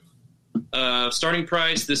our starting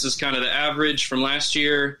price. This is kind of the average from last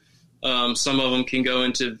year. Some of them can go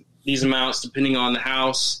into these amounts depending on the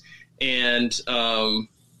house. And,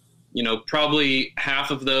 probably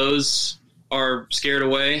half of those are scared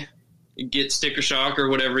away, get sticker shock or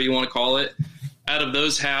whatever you want to call it. Out of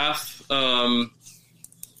those half, they'll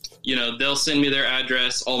send me their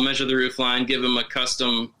address. I'll measure the roof line, give them a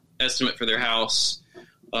custom estimate for their house.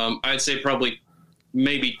 I'd say probably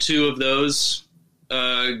maybe 2 of those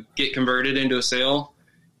get converted into a sale.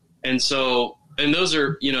 And so, and those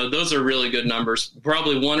are really good numbers.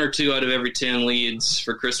 Probably 1 or 2 out of every 10 leads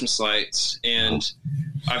for Christmas lights. And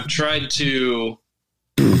I've tried to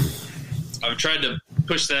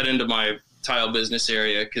push that into my tile business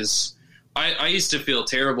area, because I used to feel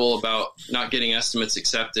terrible about not getting estimates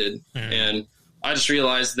accepted. And I just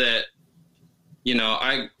realized that,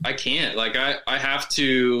 I can't, like, I have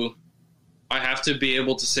to be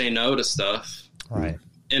able to say no to stuff. Right.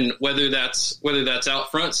 And whether that's out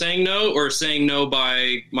front saying no or saying no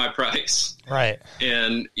by my price. Right.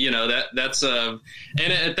 And, that's and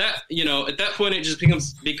at that point it just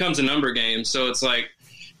becomes a number game. So it's like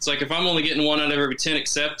if I'm only getting 1 out of every 10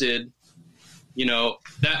 accepted,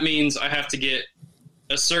 that means I have to get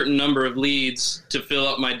a certain number of leads to fill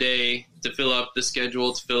up my day, to fill up the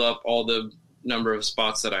schedule, to fill up all the number of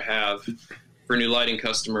spots that I have for new lighting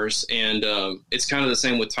customers. And it's kind of the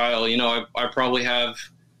same with tile. I probably have,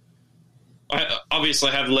 I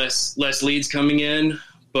obviously have less leads coming in,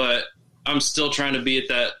 but I'm still trying to be at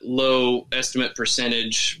that low estimate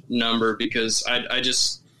percentage number, because I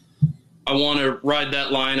want to ride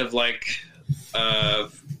that line of like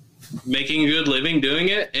making a good living doing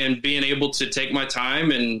it, and being able to take my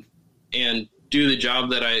time and do the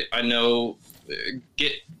job that I know,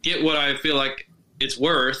 get what I feel like it's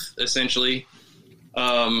worth, essentially,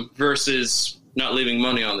 versus not leaving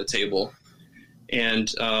money on the table. And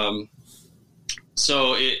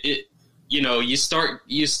so you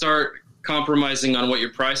start compromising on what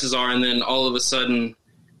your prices are, and then all of a sudden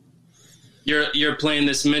you're playing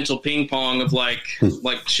this mental ping pong of like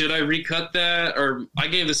should I recut that, or I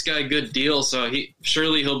gave this guy a good deal, so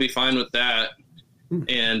he'll be fine with that.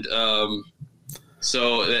 And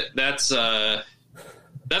so that's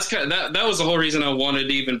kind of, that was the whole reason I wanted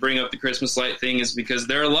to even bring up the Christmas light thing, is because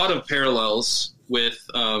there are a lot of parallels with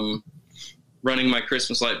running my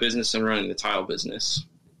Christmas light business and running the tile business.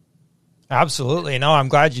 Absolutely. No, I'm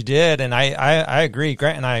glad you did. And I agree.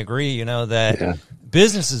 Grant and I agree, that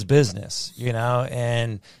business is business,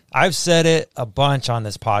 and I've said it a bunch on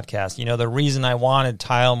this podcast. The reason I wanted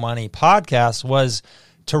Tile Money Podcast was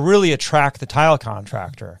to really attract the tile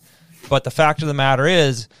contractor. But the fact of the matter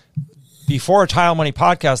is, before Tile Money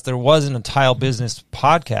Podcast, there wasn't a tile business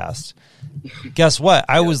podcast. Guess what?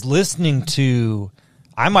 I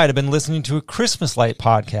might have been listening to a Christmas light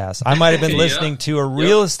podcast. I might have been listening to a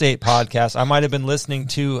real estate podcast. I might have been listening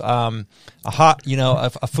to a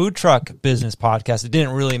food truck business podcast. It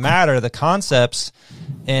didn't really matter. The concepts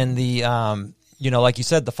and the, like you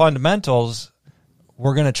said, the fundamentals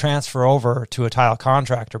were going to transfer over to a tile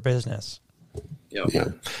contractor business. Yep. Yeah.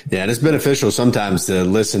 And it's beneficial sometimes to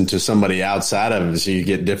listen to somebody outside of it, so you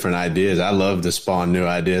get different ideas. I love to spawn new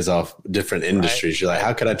ideas off different industries. Right. You're like,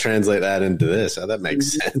 how could I translate that into this? Oh, that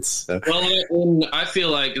makes sense. So. Well, I feel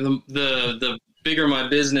like the bigger my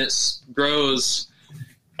business grows,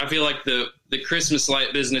 I feel like the Christmas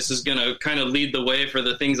light business is going to kind of lead the way for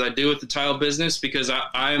the things I do with the tile business, because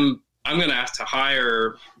I'm going to have to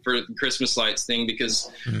hire for the Christmas lights thing,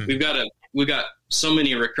 because we've got so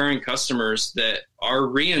many recurring customers that our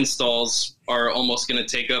reinstalls are almost going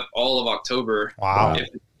to take up all of October. Wow.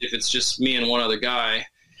 If it's just me and one other guy.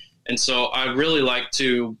 And so I really like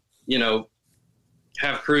to,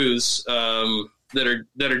 have crews that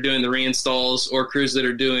are doing the reinstalls, or crews that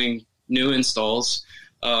are doing new installs.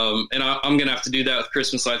 And I'm going to have to do that with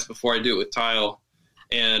Christmas lights before I do it with tile.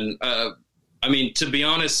 And to be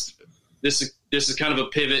honest, this is kind of a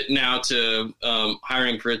pivot now to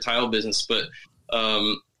hiring for a tile business, but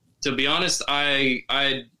to be honest,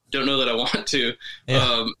 I don't know that I want to.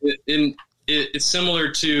 Yeah. It's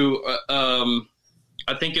similar to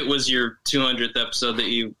I think it was your 200th episode that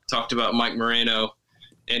you talked about Mike Moreno,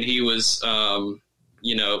 and he was didn't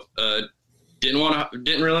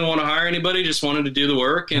really want to hire anybody, just wanted to do the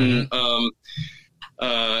work. And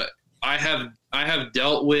I have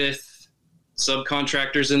dealt with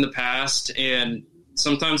subcontractors in the past, and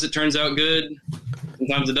sometimes it turns out good,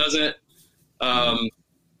 sometimes it doesn't.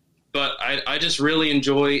 But I just really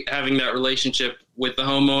enjoy having that relationship with the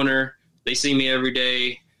homeowner. They see me every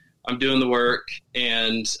day. I'm doing the work.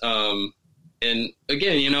 And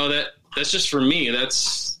again, that's just for me.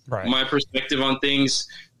 That's right. My perspective on things.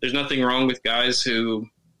 There's nothing wrong with guys who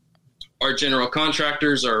are general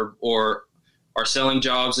contractors or are selling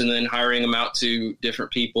jobs and then hiring them out to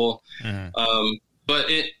different people. But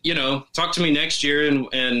talk to me next year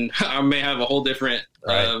and I may have a whole different,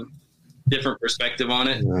 different perspective on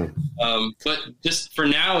it. But just for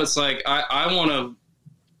now, it's like, I want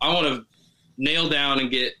to nail down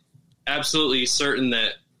and get absolutely certain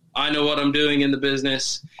that I know what I'm doing in the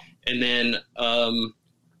business. And then,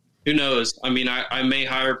 who knows? I mean, I may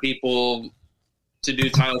hire people to do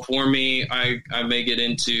tile for me. I may get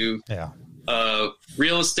into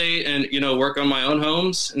real estate and, you know, work on my own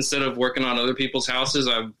homes instead of working on other people's houses.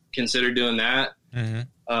 I've considered doing that.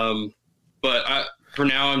 But for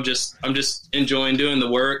now, I'm just enjoying doing the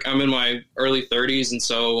work. I'm in my early 30s. And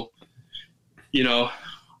so, you know,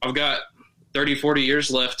 I've got 30, 40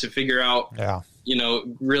 years left to figure out, you know,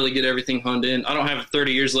 really get everything honed in. I don't have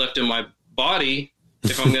 30 years left in my body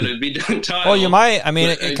if I'm going to be doing tile. Well, you might. I mean,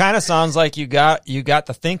 it kind of sounds like you got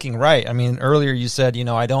the thinking right. I mean, earlier you said, you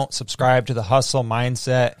know, I don't subscribe to the hustle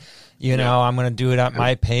mindset. You know, I'm going to do it at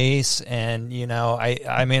my pace. And, you know,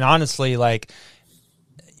 I mean, honestly, like,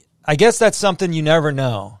 I guess that's something you never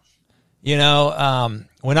know. You know,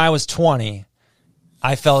 when I was 20,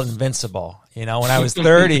 I felt invincible. You know, when I was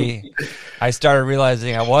 30, I started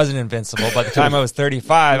realizing I wasn't invincible. By the time I was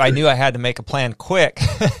 35, I knew I had to make a plan quick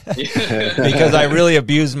because I really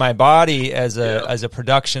abused my body as a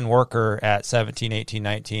production worker at 17, 18,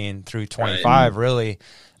 19 through 25, really.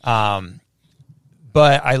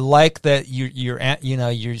 But I like that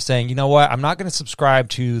you're saying, you know what, I'm not going to subscribe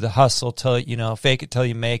to the hustle till, you know, fake it till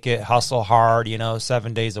you make it, hustle hard, you know,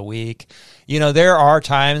 7 days a week. You know, there are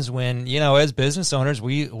times when, you know, as business owners,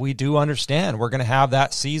 we do understand we're going to have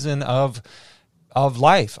that season of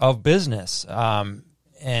life, of business.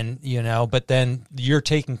 And, you know, but then you're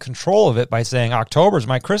taking control of it by saying October's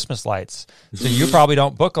my Christmas lights. So you probably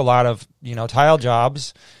don't book a lot of, you know, tile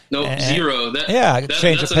jobs. No, zero.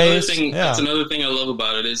 Change of pace. That's another thing I love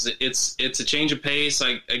about it is it's a change of pace.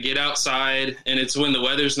 I get outside and it's when the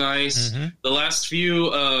weather's nice. The last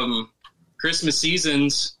few Christmas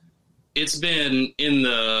seasons, it's been in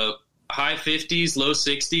the high 50s, low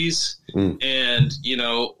 60s. And, you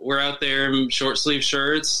know, we're out there in short sleeve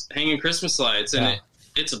shirts hanging Christmas lights and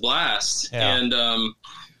it's a blast. And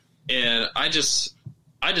I just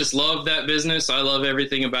love that business. I love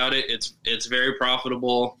everything about it. It's very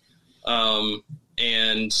profitable. And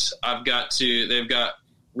they've got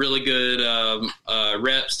really good,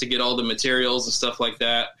 reps to get all the materials and stuff like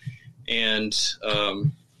that. And,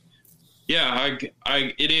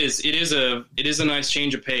 it is a nice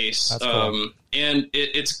change of pace. That's cool. And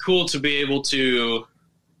it's cool to be able to,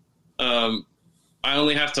 I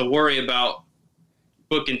only have to worry about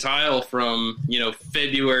booking tile from, you know,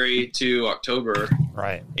 February to October.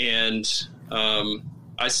 Right. And,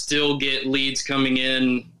 I still get leads coming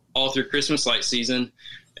in all through Christmas light season.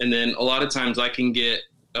 And then a lot of times I can get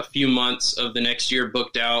a few months of the next year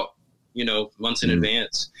booked out, you know, months in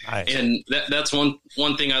advance. Nice. And that's one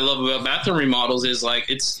thing I love about bathroom remodels is like,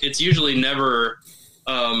 it's usually never,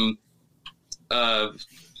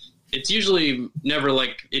 it's usually never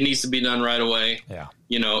like it needs to be done right away. Yeah.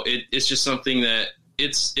 You know, it's just something that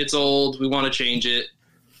it's old. We want to change it.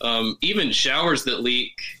 Even showers that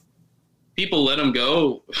leak, people let them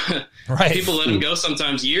go. Right. People let them go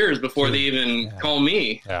sometimes years before they even call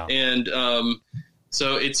me. Yeah. And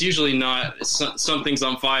so it's usually not something's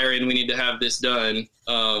on fire and we need to have this done.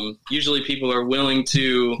 Usually people are willing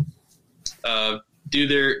to do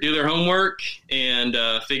their homework and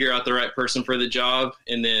figure out the right person for the job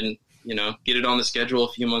and then, you know, get it on the schedule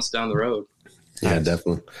a few months down the road. Yeah,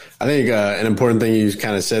 definitely. I think an important thing you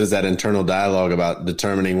kind of said is that internal dialogue about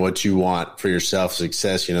determining what you want for your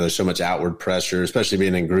self-success. You know, there's so much outward pressure, especially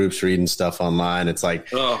being in groups, reading stuff online. It's like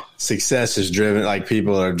success is driven, like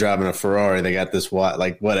people are driving a Ferrari. They got this,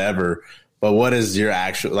 like whatever. But what is your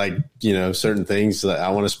actual, like, you know, certain things that I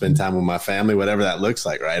want to spend time with my family, whatever that looks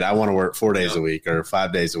like, right? I want to work 4 days a week or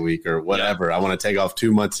 5 days a week or whatever. I want to take off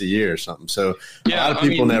 2 months a year or something. So a lot of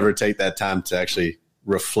people never take that time to actually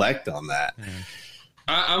reflect on that.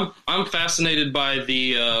 I'm fascinated by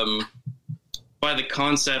the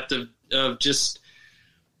concept of just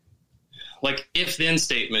like if then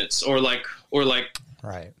statements or like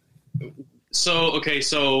right. So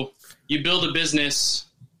you build a business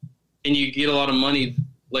and you get a lot of money,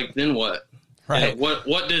 like then what? Right.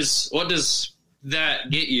 What does that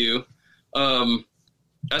get you?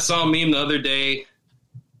 I saw a meme the other day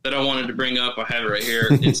that I wanted to bring up. I have it right here.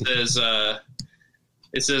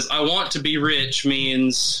 It says, I want to be rich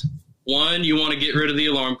means 1, you want to get rid of the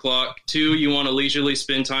alarm clock. 2, you want to leisurely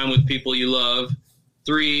spend time with people you love.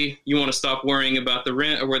 3, you want to stop worrying about the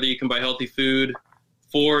rent or whether you can buy healthy food.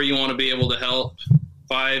 4, you want to be able to help.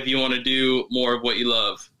 5, you want to do more of what you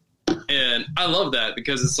love. And I love that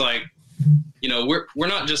because it's like, you know, we're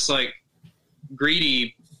not just like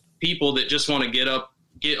greedy people that just want to get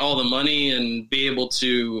all the money and be able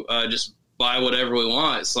to just buy whatever we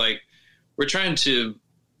want. It's like we're trying to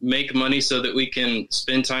make money so that we can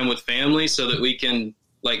spend time with family, so that we can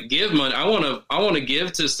like give money. I want to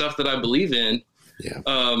give to stuff that I believe in.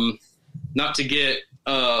 Not to get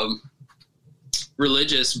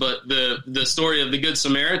religious, but the story of the Good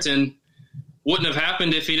Samaritan wouldn't have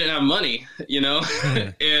happened if he didn't have money,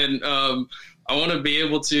 and I want to be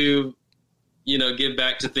able to, give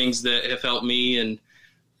back to things that have helped me. And,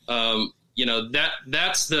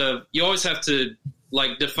 that's you always have to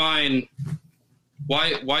define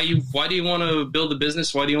why do you want to build a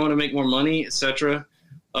business? Why do you want to make more money, etc.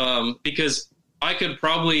 Because I could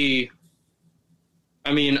probably,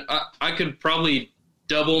 I could probably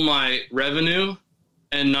double my revenue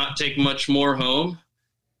and not take much more home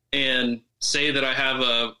and say that I have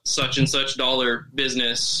a such and such dollar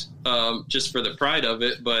business just for the pride of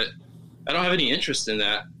it, but I don't have any interest in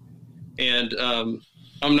that. And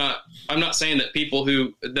I'm not saying that people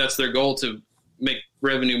who that's their goal to make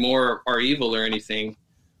revenue more are evil or anything.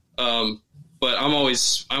 But I'm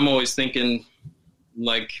always thinking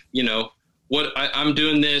what I'm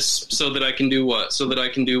doing this so that I can do what, so that I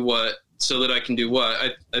can do what, so that I can do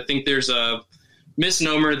what. I think there's a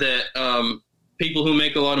misnomer that people who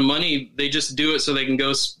make a lot of money, they just do it so they can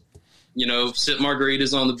go, sip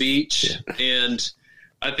margaritas on the beach. Yeah. And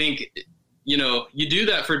I think, you do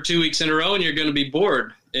that for 2 weeks in a row and you're going to be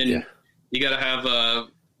bored, and you got to have a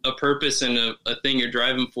purpose and a thing you're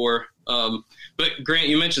driving for. But Grant,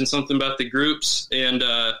 you mentioned something about the groups, and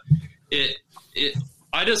I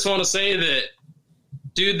just want to say that,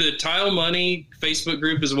 dude, the Tile Money Facebook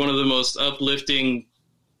group is one of the most uplifting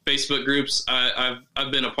Facebook groups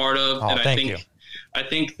I've been a part of. And I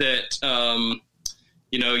think that,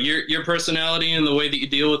 your personality and the way that you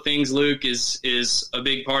deal with things, Luke, is a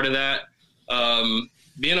big part of that.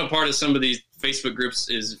 Being a part of some of these Facebook groups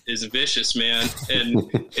is vicious, man. And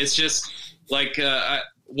it's just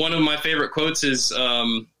one of my favorite quotes is,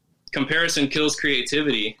 comparison kills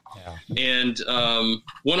creativity. Yeah. And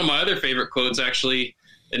one of my other favorite quotes, actually,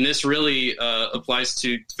 and this really applies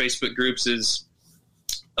to Facebook groups, is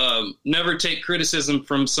never take criticism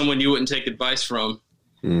from someone you wouldn't take advice from.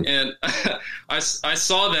 And I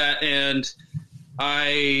saw that, and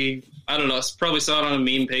I don't know, I probably saw it on a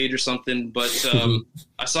meme page or something, but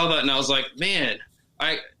I saw that and I was like, man,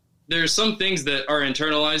 there's some things that are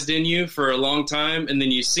internalized in you for a long time, and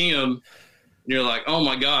then you see them and you're like, oh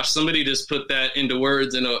my gosh, somebody just put that into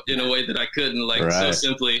words in a way that I couldn't, so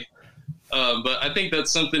simply. But I think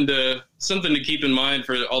that's something to keep in mind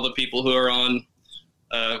for all the people who are on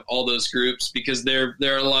all those groups, because there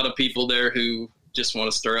are a lot of people there who just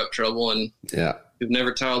want to stir up trouble and who've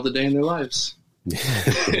never tiled a day in their lives.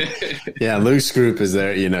 Yeah, Luke's group is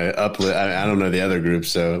there, Uplift. I don't know the other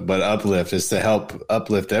groups, but Uplift is to help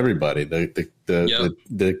uplift everybody.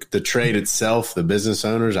 The trade itself, the business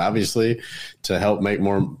owners, obviously, to help make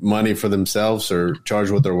more money for themselves or charge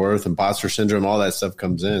what they're worth. Imposter syndrome, all that stuff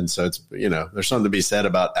comes in. So it's there's something to be said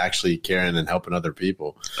about actually caring and helping other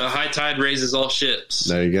people. A high tide raises all ships.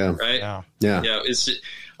 There you go. Right? Yeah. It's just,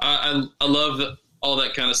 I love all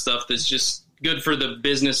that kind of stuff. That's just good for the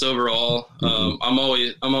business overall. I'm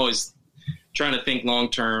always trying to think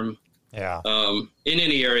long term. Yeah. In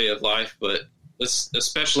any area of life, but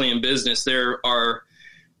especially in business, there are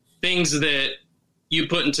things that you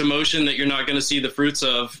put into motion that you're not going to see the fruits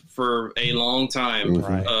of for a long time.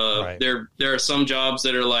 Right. There are some jobs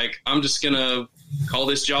that are like, I'm just going to call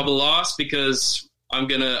this job a loss because I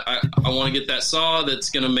want to get that saw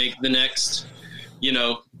that's going to make the next,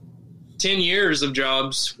 10 year of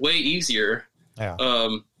jobs way easier. Yeah.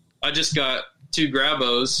 I just got 2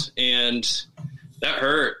 Grabos and that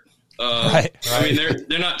hurt. Right. I mean,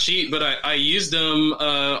 they're not cheap, but I used them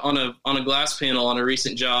on a glass panel on a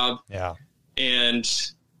recent job. Yeah. And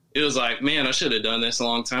it was like, man, I should have done this a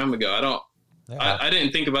long time ago. I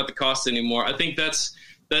didn't think about the cost anymore. I think that's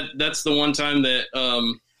the one time that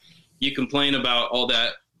you complain about all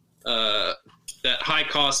that high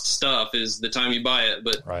cost stuff is the time you buy it.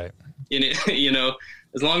 But right.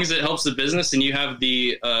 As long as it helps the business and you have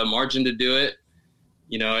the margin to do it,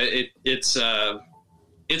 it's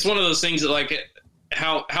one of those things that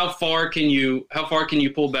how far can you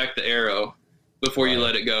pull back the arrow before you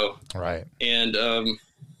let it go? Right. And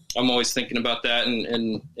I'm always thinking about that,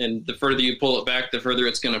 and the further you pull it back, the further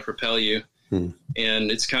it's going to propel you. And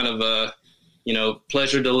it's kind of a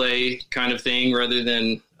pleasure delay kind of thing rather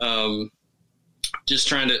than just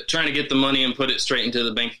trying to get the money and put it straight into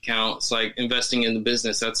the bank account. It's like investing in the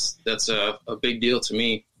business. That's a big deal to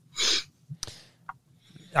me.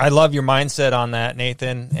 I love your mindset on that,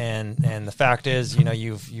 Nathan. And the fact is,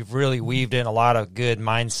 you've really weaved in a lot of good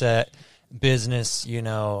mindset, business,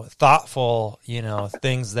 thoughtful,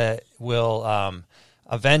 things that will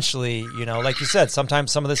eventually, you know, like you said,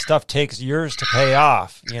 sometimes some of this stuff takes years to pay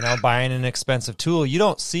off. You know, buying an expensive tool, you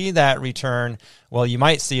don't see that return. Well, you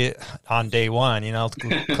might see it on day one, you know,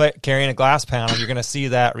 carrying a glass panel, you're going to see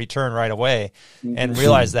that return right away and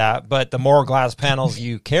realize that. But the more glass panels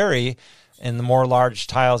you carry and the more large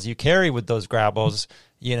tiles you carry with those Grabos,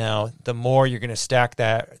 you know, the more you're going to stack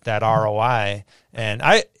that ROI. And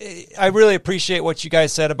I really appreciate what you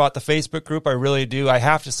guys said about the Facebook group. I really do. I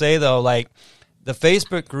have to say, though, like, the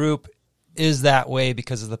Facebook group is that way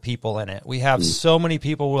because of the people in it. We have so many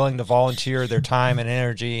people willing to volunteer their time and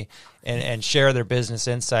energy and share their business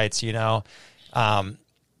insights. You know,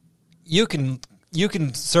 you can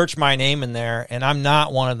search my name in there, and I'm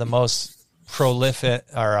not one of the most prolific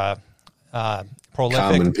Common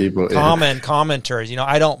people, commenters. You know,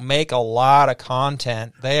 I don't make a lot of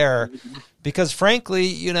content there because, frankly,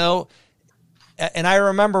 you know. And I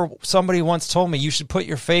remember somebody once told me you should put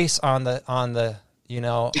your face on the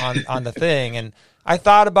thing. And I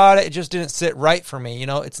thought about it. It just didn't sit right for me. You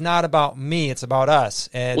know, it's not about me. It's about us.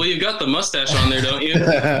 And well, you've got the mustache on there, don't you?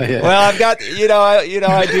 Yeah. Well, I've got,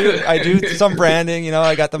 I do some branding, you know,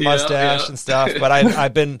 I got the mustache and stuff, but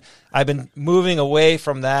I've been moving away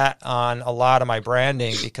from that on a lot of my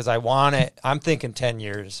branding because I'm thinking 10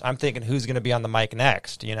 years. I'm thinking who's going to be on the mic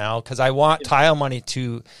next, you know, because I want Tile Money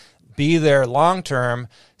to be there long term,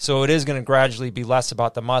 so it is going to gradually be less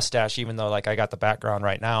about the mustache, even though like I got the background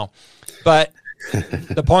right now. But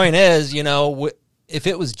the point is, you know, if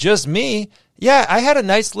it was just me, yeah, I had a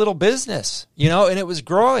nice little business, you know, and it was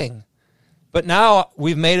growing. But now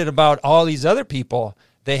we've made it about all these other people.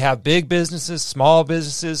 They have big businesses, small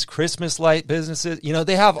businesses, Christmas light businesses. You know,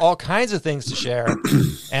 they have all kinds of things to share,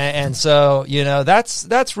 and so you know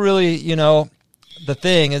that's really, you know. The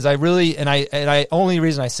thing is, I only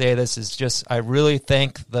reason I say this is just I really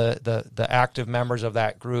thank the active members of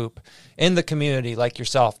that group in the community, like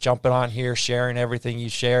yourself, jumping on here, sharing everything you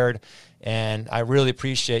shared, and I really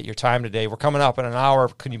appreciate your time today. We're coming up in an hour.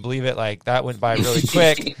 Can you believe it? Like that went by really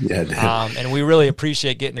quick. And we really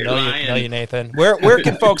appreciate getting to know you, Nathan. Where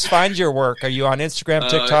can folks find your work? Are you on Instagram,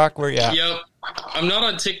 TikTok? Where you at? Yep, I'm not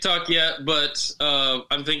on TikTok yet, but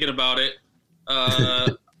I'm thinking about it.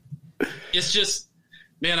 It's just.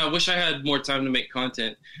 Man, I wish I had more time to make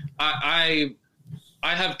content. I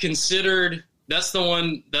have considered that's the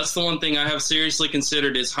one thing I have seriously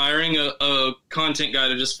considered is hiring a content guy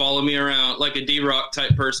to just follow me around like a D-Rock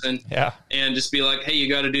type person. Yeah. And just be like, hey, you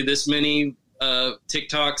got to do this many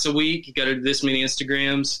TikToks a week. You got to do this many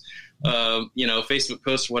Instagrams, you know, Facebook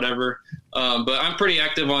posts, whatever. But I'm pretty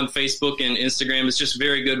active on Facebook and Instagram. It's just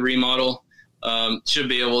very good remodel. Should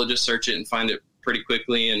be able to just search it and find it pretty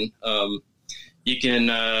quickly. And, you can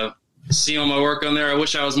see all my work on there. I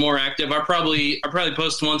wish I was more active. I probably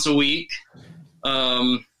post once a week,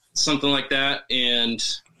 something like that. And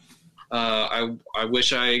I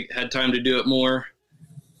wish I had time to do it more,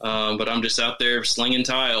 but I'm just out there slinging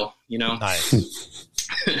tile, you know. Nice.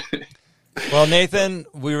 Well, Nathan,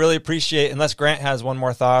 we really appreciate. Unless Grant has one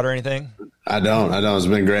more thought or anything. I don't. It's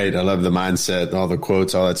been great. I love the mindset, all the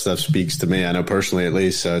quotes, all that stuff speaks to me. I know personally, at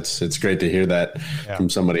least. So it's great to hear that from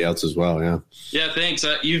somebody else as well. Yeah. Yeah. Thanks.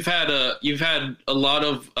 You've had a lot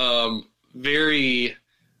of very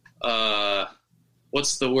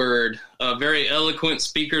what's the word? Very eloquent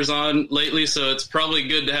speakers on lately. So it's probably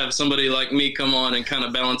good to have somebody like me come on and kind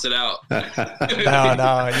of balance it out.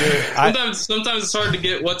 Sometimes it's hard to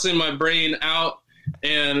get what's in my brain out.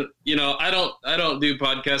 And, you know, I don't do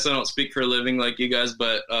podcasts. I don't speak for a living like you guys,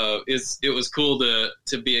 but it was cool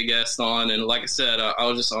to be a guest on. And like I said, I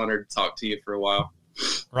was just honored to talk to you for a while.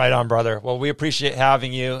 Right on, brother. Well, we appreciate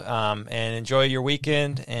having you and enjoy your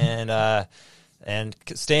weekend and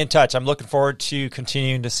stay in touch. I'm looking forward to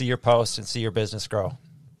continuing to see your posts and see your business grow.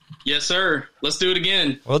 Yes, sir. Let's do it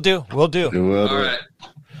again. We'll do. All right.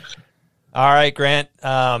 All right, Grant.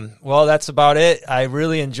 Well, that's about it. I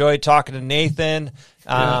really enjoyed talking to Nathan.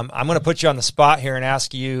 I'm going to put you on the spot here and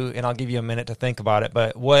ask you, and I'll give you a minute to think about it.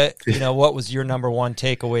 But what was your number one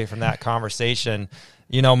takeaway from that conversation?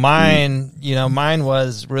 Mine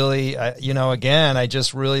was really, again, I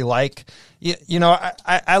just really like,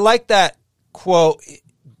 I like that quote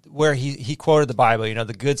where he quoted the Bible,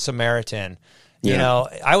 the Good Samaritan.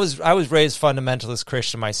 I was raised fundamentalist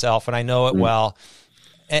Christian myself, and I know it well.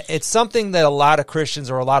 It's something that a lot of Christians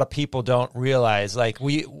or a lot of people don't realize. Like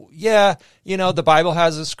the Bible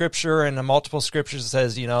has a scripture and multiple scriptures that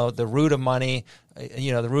says, the root of money,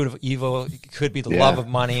 the root of evil could be the love of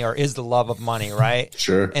money or is the love of money, right?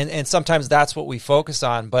 Sure. And sometimes that's what we focus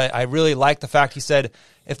on. But I really like the fact he said,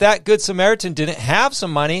 if that Good Samaritan didn't have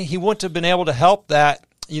some money, he wouldn't have been able to help that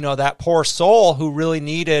that poor soul who really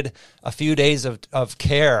needed a few days of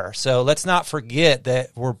care. So let's not forget that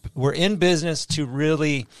we're in business to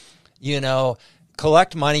really,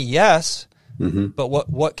 collect money. Yes. Mm-hmm. But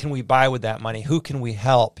what can we buy with that money? Who can we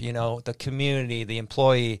help? The community, the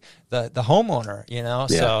employee, the homeowner, Yeah.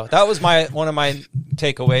 So that was one of my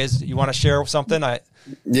takeaways. You want to share something?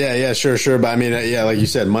 Yeah, sure. But I mean, like you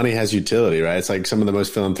said, money has utility, right? It's like some of the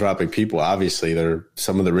most philanthropic people, obviously, they're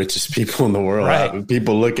some of the richest people in the world. Right.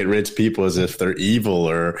 People look at rich people as if they're evil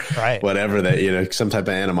or whatever, that, some type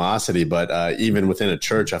of animosity. But even within a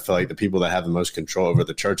church, I feel like the people that have the most control over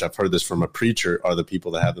the church, I've heard this from a preacher, are the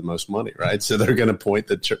people that have the most money, right? So they're going to point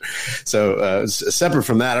the church. So separate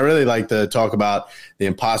from that, I really like to talk about the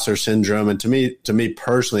imposter syndrome. And to me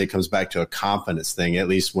personally, it comes back to a confidence thing. At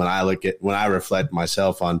least when I reflect myself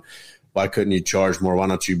on why couldn't you charge more? Why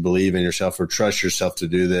don't you believe in yourself or trust yourself to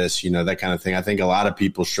do this? That kind of thing. I think a lot of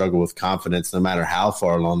people struggle with confidence no matter how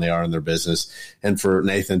far along they are in their business. And for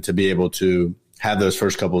Nathan to be able to have those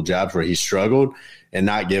first couple of jobs where he struggled and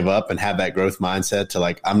not give up and have that growth mindset to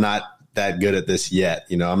like, I'm not that good at this yet.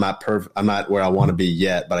 I'm not perfect. I'm not where I want to be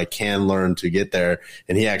yet, but I can learn to get there.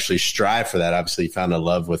 And he actually strived for that. Obviously, he found a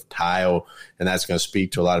love with tile, and that's going to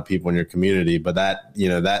speak to a lot of people in your community. But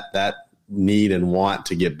that need and want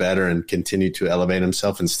to get better and continue to elevate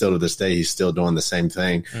himself. And still to this day, he's still doing the same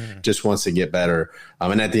thing, just wants to get better.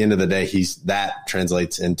 And at the end of the day, that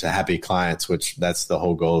translates into happy clients, which that's the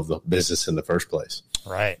whole goal of the business in the first place.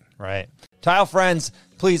 Right. Tile friends,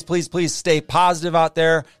 please stay positive out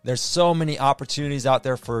there. There's so many opportunities out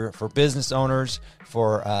there for business owners,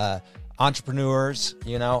 for entrepreneurs,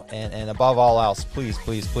 and above all else, please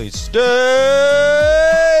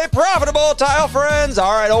stay profitable, Tile friends.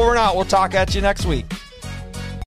 All right, over and out. We'll talk at you next week.